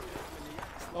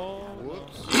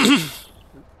 Whoops.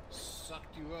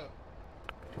 Sucked you up.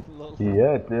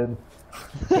 Yeah, it did.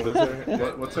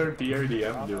 What's our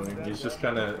BRDM doing? He's just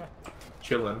kind of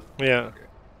chilling. Yeah.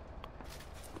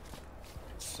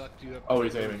 Sucked you up. Oh,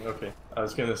 he's aiming. Okay, I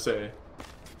was gonna say.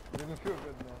 Didn't feel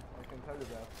good, man. I can tell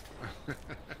you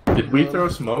that. Did we throw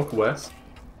smoke west?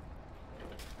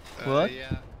 What?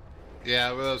 Yeah.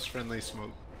 Yeah, well, that was friendly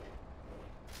smoke.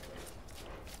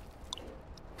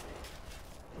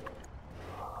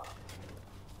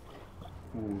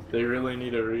 Ooh, they really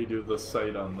need to redo the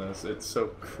sight on this. It's so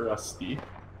crusty.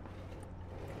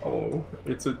 Oh,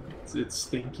 it's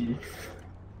stinky.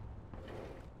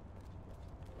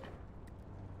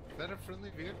 Is that a friendly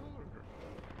vehicle?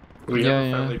 We Yeah, have a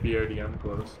yeah. friendly BRDM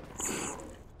close.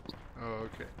 Oh,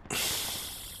 okay.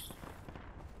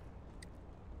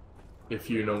 If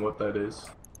you know what that is.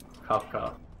 Cough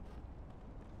cough.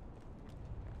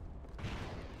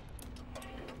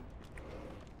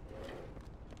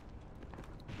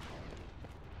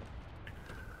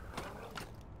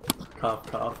 Cough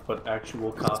cough, but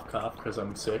actual cough cough because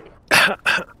I'm sick.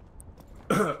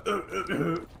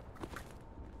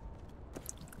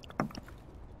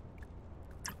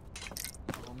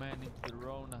 Oh man, it's the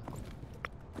Rona.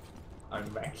 I'm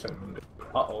maxing.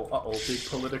 Uh-oh, big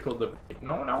political debate.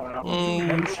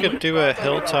 No. We could do a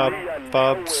hilltop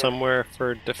fob somewhere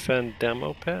for defend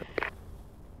demo pit.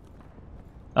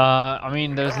 I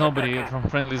mean, there's nobody from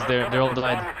friendlies there. They all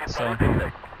died, so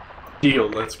Deal,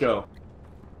 let's go.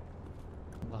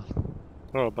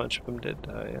 Oh, a bunch of them did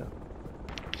die, yeah.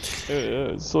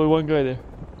 Yeah, so one guy there.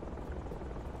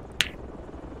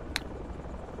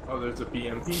 Oh, there's a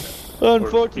BMP now.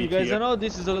 Unfortunately, guys, I know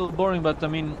this is a little boring, but I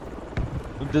mean,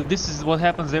 this is what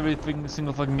happens every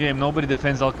single fucking game. Nobody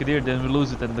defends Al-Qadir, then we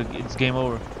lose it and it's game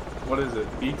over. What is it?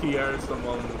 BTR is the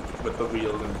one with the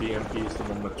wheels and BMP is the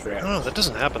one with traps. Oh, that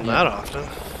doesn't happen that often.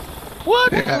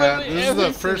 What? Yeah, this is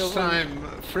the first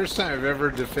time I've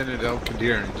ever defended El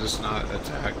Qadir and just not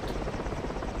attacked.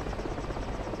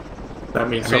 That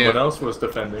means someone else was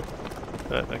defending.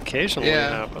 That occasionally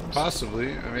happens.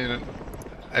 Possibly. I mean,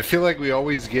 I feel like we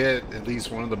always get at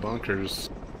least one of the bunkers.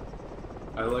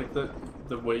 I like that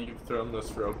the way you've thrown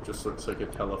this rope just looks like a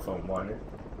telephone wire.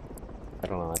 I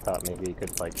don't know, I thought maybe you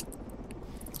could, like...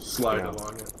 Slide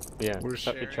along it. Yeah, We're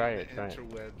try it.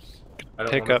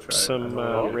 Pick up some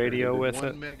radio with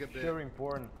it. Sharing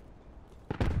porn.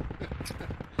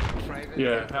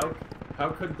 Yeah, how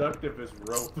conductive is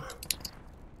rope?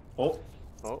 Oh.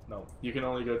 No, you can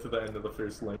only go to the end of the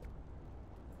first link.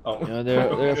 Oh. Yeah,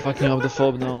 they're fucking up the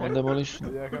fob now on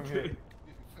demolition. Yeah, come here.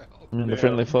 The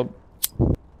friendly fob.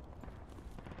 Is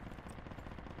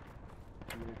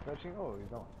he touching? Oh,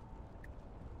 he's not.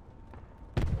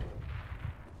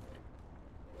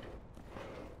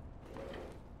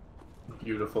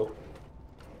 Beautiful.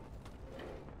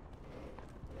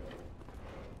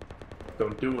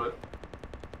 Don't do it.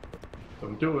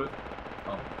 Don't do it.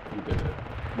 Oh, you did it.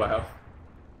 Wow.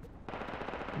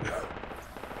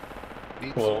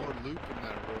 Need Well, some more loop in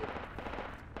that rope.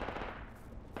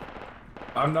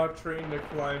 I'm not trained to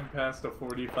climb past a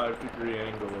 45-degree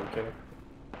angle, okay?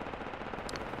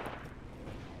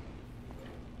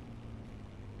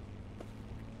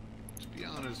 To be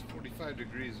honest, 45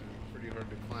 degrees are pretty hard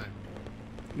to climb.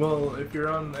 Well, if you're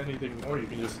on anything more, you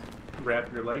can just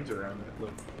wrap your legs around it,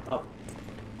 like up.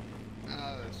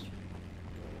 Ah, that's true.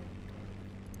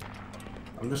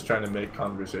 I'm just trying to make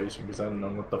conversation because I don't know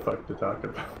what the fuck to talk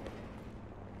about.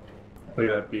 Look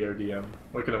at that BRDM.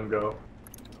 Look at him go.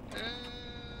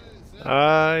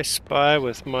 I spy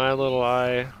with my little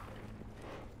eye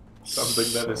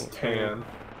Something that is tan.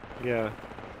 Yeah.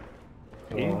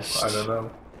 Well, East. I don't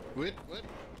know. What?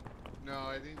 No,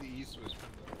 I think the east was from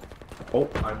the... Oh,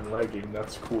 I'm lagging.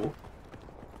 That's cool.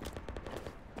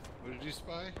 What did you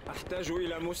spy?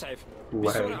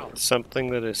 Lag. Something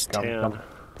that is tan.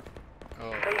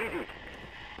 Oh.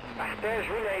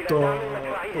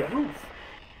 The roof.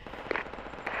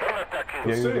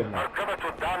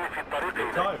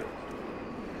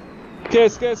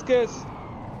 Kiss.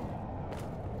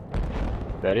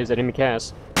 That is enemy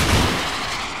cast.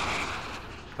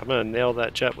 I'm gonna nail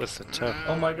that jet with the toe.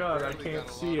 Oh my god, I can't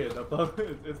see it above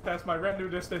it. It's past my retinue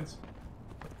distance.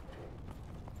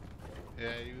 Yeah,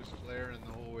 he was flaring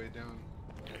the whole way down.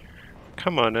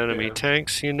 Come on, enemy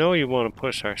tanks. You know you want to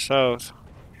push our south.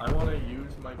 I want to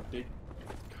use my big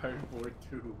cardboard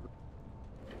tube.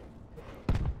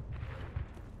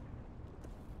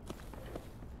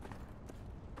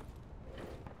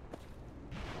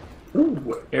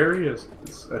 Ooh, areas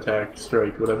attack,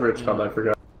 strike, whatever it's called, I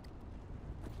forgot.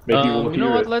 Maybe we'll you know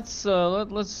hear what? it.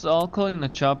 Let's all call in a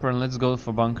chopper and let's go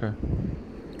for bunker.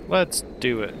 Let's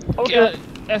do it. Okay.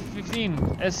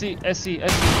 F-15, SC.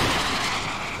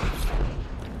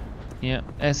 Yeah,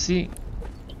 SC.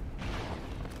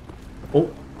 Oh,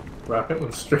 rocket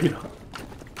went straight up.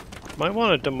 Might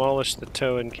want to demolish the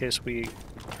toe in case we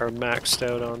are maxed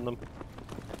out on them.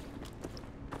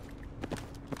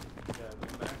 Yeah, the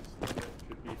max limit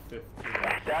should be 15.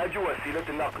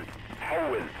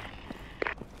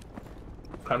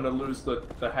 Time to lose the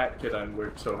hat kit I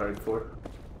worked so hard for.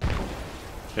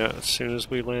 Yeah, as soon as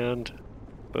we land,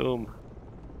 boom.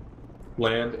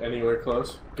 Land anywhere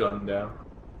close, gun down.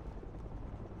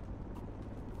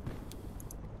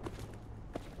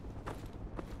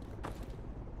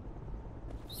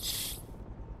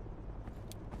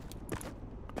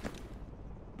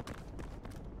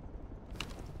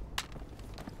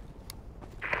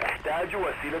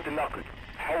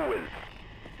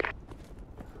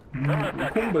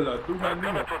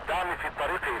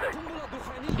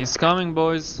 He's coming,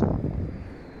 boys.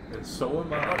 And so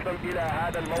am I.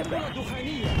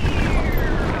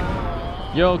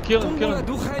 Yo, kill him.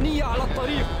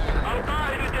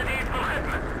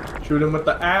 Shoot him with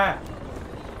the eye.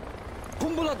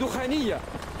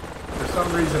 For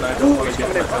some reason I don't want to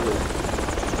get the heli.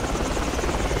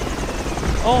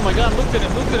 Oh my god, look at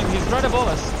him, he's right above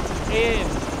us. Aim.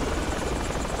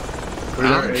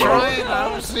 I'm trying, I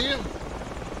don't see him.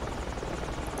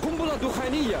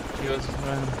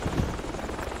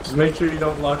 Just make sure you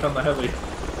don't lock on the heli.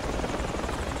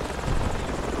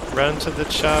 Run to the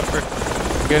chopper.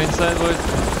 Get inside, boys.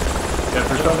 Yeah,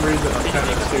 for some reason I'm kind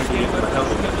of scared to get in the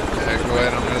helmet. Yeah, go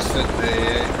ahead, I'm gonna sit in the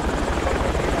AA.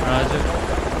 Roger.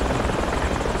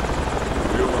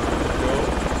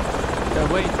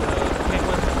 Wait, okay,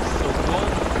 what? So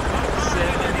gold,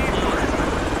 7,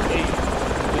 8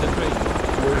 with a crate.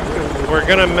 We're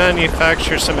gonna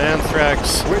manufacture some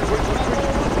anthrax.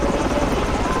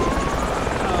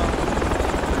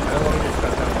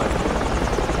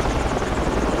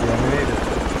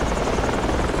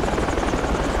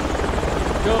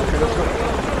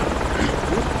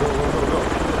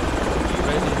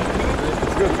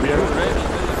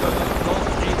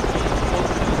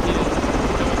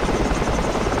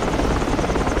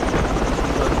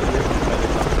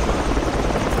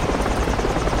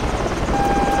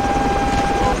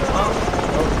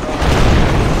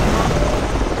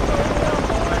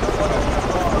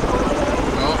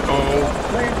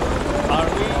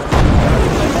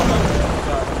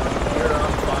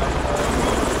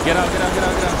 Get out.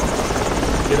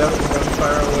 Get out and run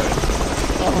far away.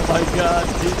 Oh my god,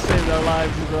 he saved our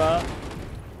lives, bro.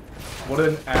 What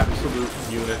an absolute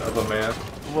unit of a man.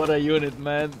 What a unit,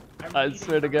 man. I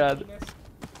swear to god.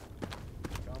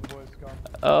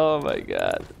 Oh my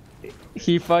god.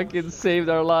 He fucking saved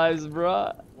our lives,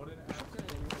 bro.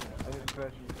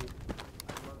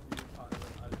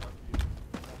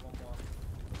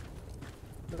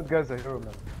 That guy's a hero,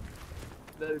 man.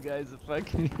 That guy's a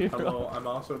fucking hero. Hello, I'm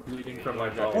also bleeding from my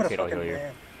balls. What a fucking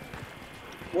man.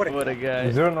 What a guy.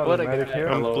 Is there another What a medic guy. here?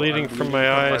 I'm bleeding from my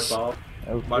eyes.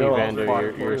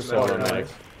 Evander, you're so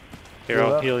nice. Here,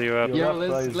 I'll heal you up. Yo,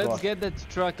 let's get that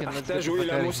truck and let's get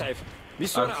the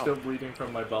fuck I'm still bleeding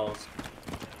from my balls.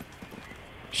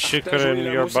 Shoot it in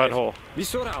your butthole.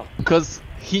 because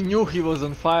he knew he was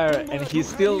on fire and he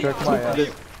still took the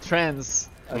trans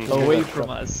away from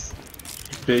us.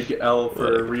 Big L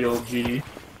for a real G.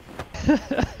 Why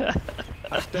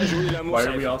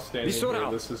are we all standing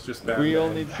here? This is just bad. We all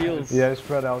need heals. Yeah,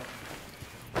 spread out.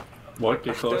 What?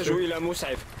 Get closer.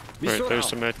 Right,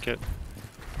 there's the med kit.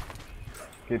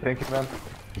 Okay, thank you, man.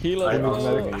 Heal us. I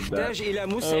also all. need that.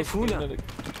 Musif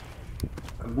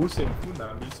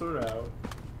huna misurao.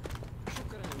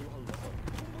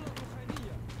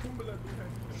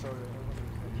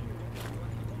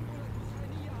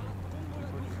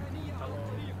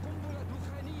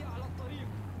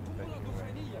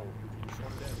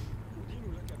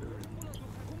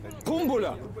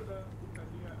 قنبلة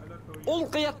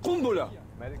ألقيت قنبلة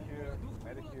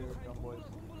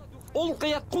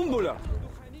ألقيت قنبلة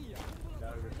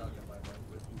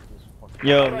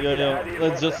Yo,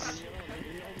 let's just...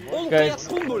 Guys,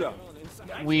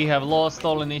 we have lost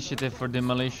all initiative for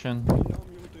demolition.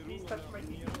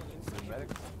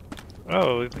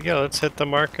 Oh, yeah, let's hit the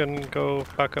mark and go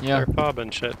fuck up their fob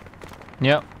and shit.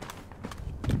 Yep.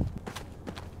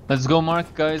 Let's go,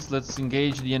 Mark, guys. Let's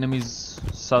engage the enemies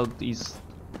southeast.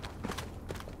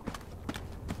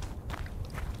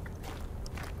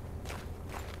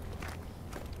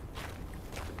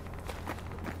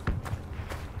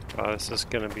 Oh, this is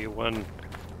gonna be one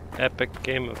epic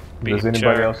game of beat Does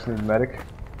anybody else need medic?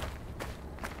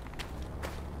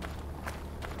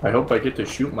 I hope I get to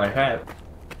shoot my hat.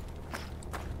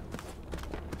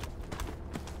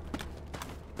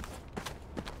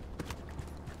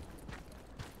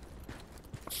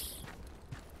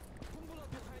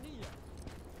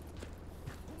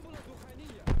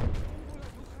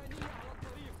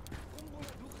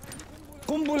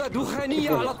 قنبلة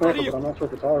دخانية على الطريق.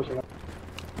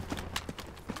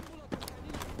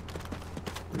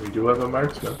 We do have a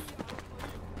marksman.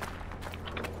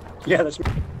 Yeah, that's me.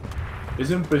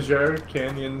 Isn't Bajar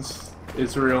Canyons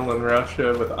Israel and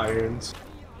Russia with irons?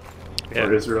 Yeah.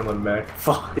 Or Israel and Mech?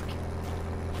 Fuck.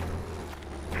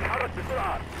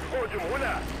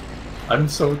 I'm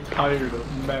so tired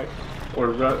of Mech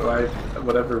or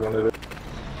whatever one it is.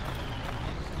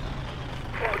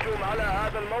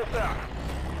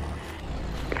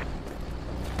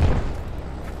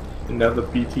 And now the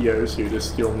BTR is here to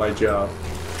steal my job.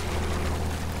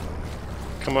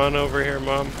 Come on over here,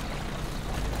 Mom.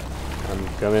 I'm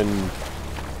coming.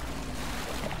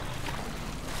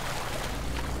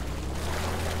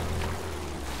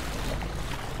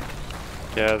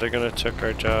 Yeah, they're gonna took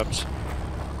our jobs.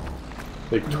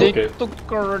 They took it.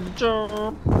 Took our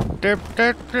job.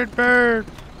 Bird.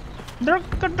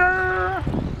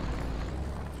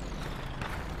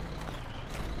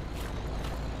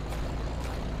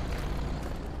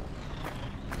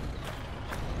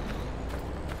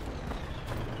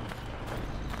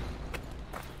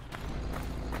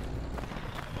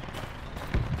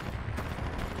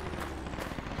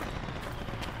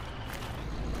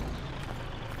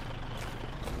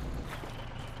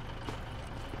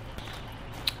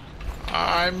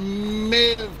 I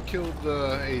may have killed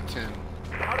the A10.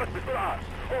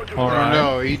 All Or right.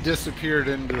 no, he disappeared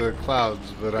into the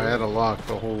clouds, but I had a lock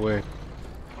the whole way.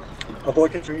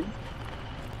 Avoid retreat.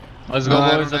 Let's No, go,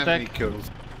 I boys. don't have any Attack. kills.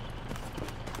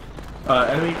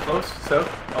 Enemy close, south.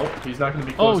 Oh, he's not gonna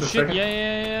be Oh close in a shit! second.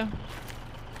 Yeah.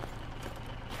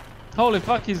 Holy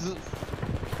fuck! It's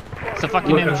a fucking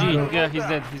Look at MG. him. Yeah, he's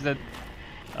dead. He's dead.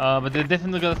 But they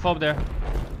definitely got a fob there.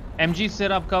 MG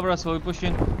set up, cover us while we push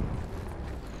in.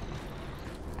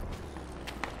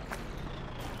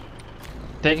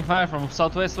 Taking fire from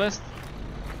southwest west.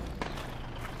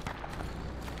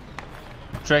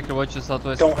 Tracker, watch the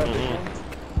southwest. Don't have visual.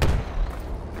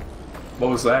 What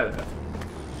was that?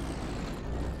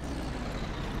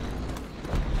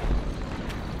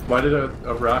 Why did a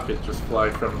rocket just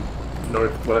fly from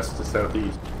northwest to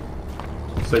southeast?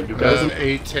 So you guys...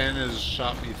 A10 has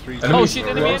shot me 3 times. Enemy Oh, shit,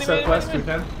 enemy, north, enemy, southwest, enemy. we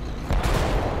can?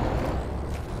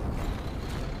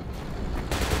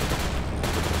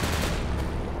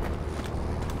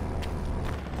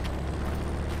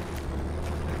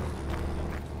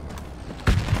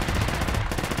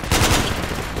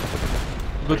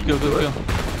 Good kill, good kill.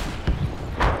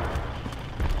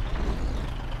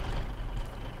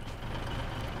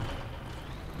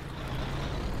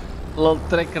 Little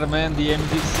tracker, man. The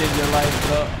MG saved your life,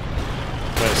 bro.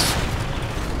 Nice.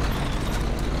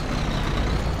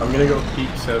 I'm gonna go peek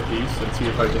southeast and see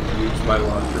if I can use my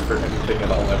launcher for anything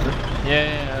at all ever.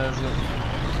 Yeah, that's good.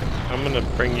 I'm gonna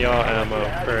bring y'all ammo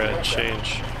for a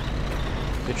change.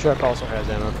 The truck also has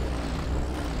ammo.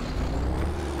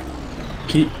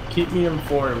 Keep me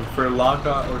informed. For lock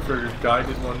on or for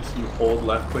guided ones, you hold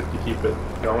left click to keep it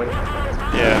going.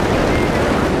 Yeah.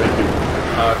 Thank you.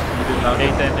 You did not.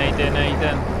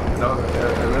 810. No, I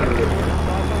remember it.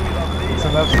 It's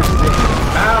an absolute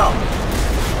Ow!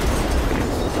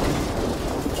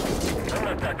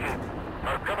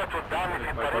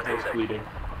 My butthole's bleeding.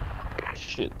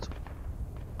 Shit.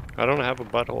 I don't have a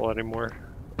butthole anymore.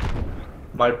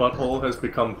 My butthole has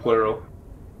become plural.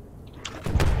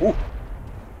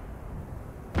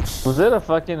 Was that a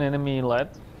fucking enemy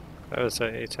light? That was a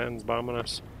A10 bombing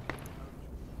us.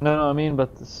 No, I mean,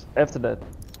 but after that.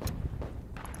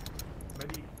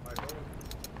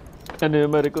 And the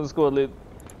American squad lead.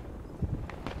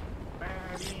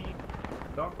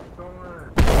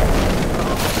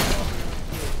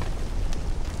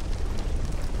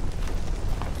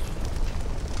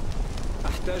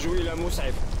 أحتاج إلى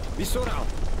مسعف بسرعة.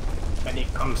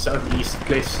 Medic, come southeast,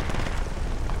 please.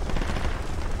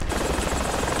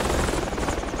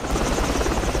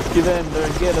 Get in there,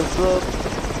 get us up.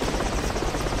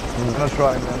 I'm gonna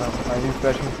try, man. I need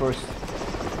flashing first.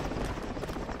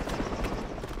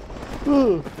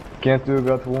 Can't do,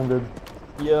 got wounded.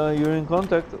 Yeah, you're in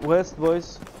contact. West,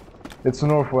 boys. It's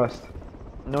northwest.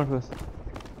 Northwest.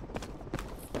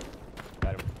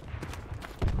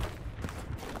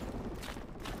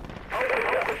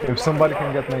 If somebody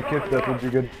can get my kit, that would be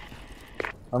good.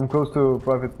 I'm close to a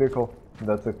private vehicle.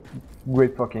 That's a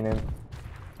great fucking name.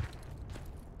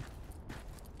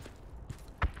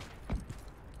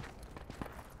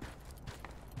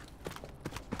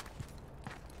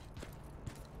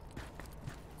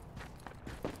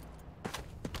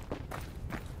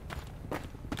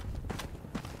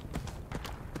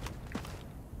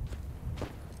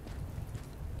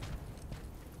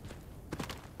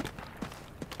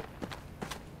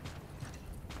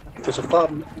 There's a fob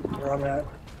where I'm at.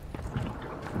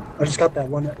 I just got that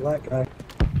one, that black guy.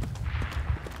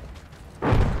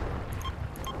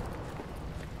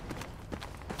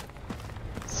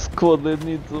 Squad lead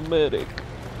needs a medic.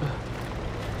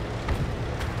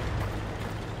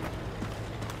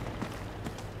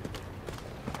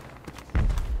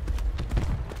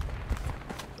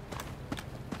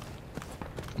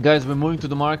 Guys, we're moving to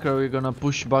the marker. We're gonna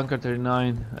push bunker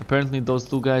 39. Apparently those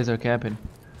two guys are camping.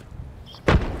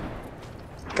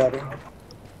 Got it.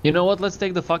 You know what? Let's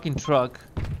take the fucking truck.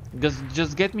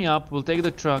 Just get me up. We'll take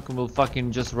the truck and we'll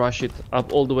fucking just rush it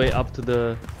up all the way up to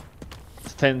the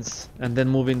fence and then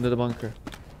move into the bunker.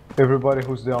 Everybody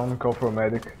who's down, call for a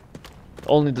medic.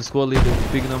 Only the squad leader,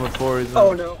 big number 4 is.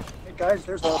 Oh no. Hey guys,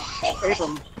 there's a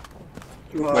Abrams.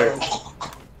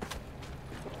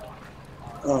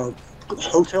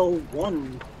 Hotel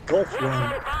 1 Golf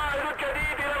Run.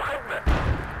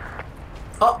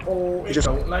 Uh-oh, I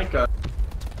don't like us.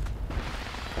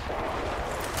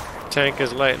 Tank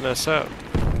is lighting us up.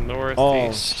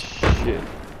 Northeast. Oh, shit.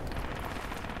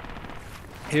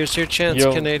 Here's your chance,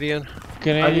 Yo. Canadian. I'm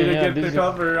Canadian, gonna yeah, get the this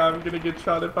cover. I'm gonna get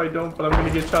shot if I don't, but I'm gonna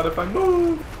get shot if I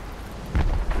move.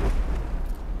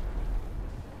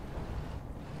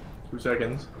 2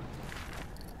 seconds.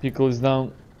 Pickle is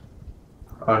down.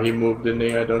 He moved, didn't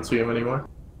he? I don't see him anymore.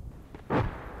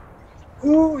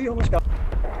 Ooh, he almost got.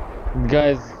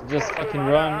 Guys, just fucking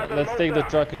run. Let's take the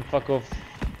truck and fuck off.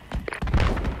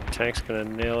 Tank's gonna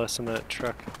nail us in that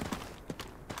truck.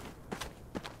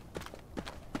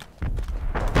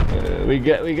 We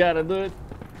gotta do it.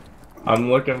 I'm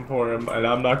looking for him, and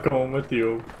I'm not going with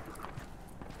you.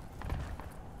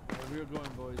 We're going,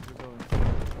 boys. We're going.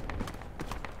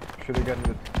 Should have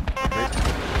gotten it.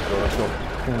 So let's go.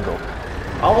 Single.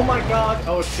 Oh my god!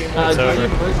 Oh, it's team. It's over.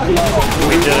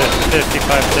 We did it.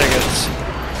 55 tickets.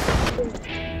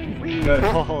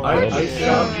 I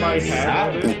shot my hand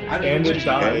at it, and it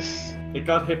died. It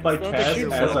got hit by Cass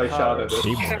as I shot at it.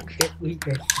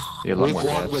 We've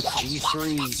won with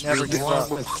G3. Never give up.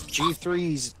 With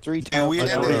G3s 3 times. We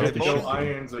get to go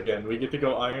irons again. We get to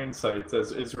go iron sights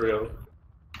as Israel.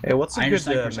 Hey, what's a Iron good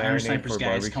snipers, iron marinade snipers, for guys.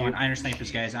 barbecue? Come on, iron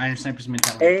snipers, guys. Iron snipers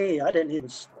mentality. Hey, I didn't even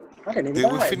Did we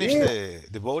die. finish Yeah.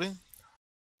 the voting?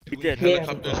 We did. Yeah.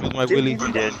 Helicopters with my Willie.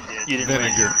 We did. You didn't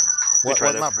win. What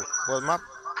map? What map?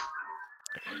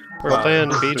 We're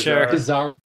playing beach air.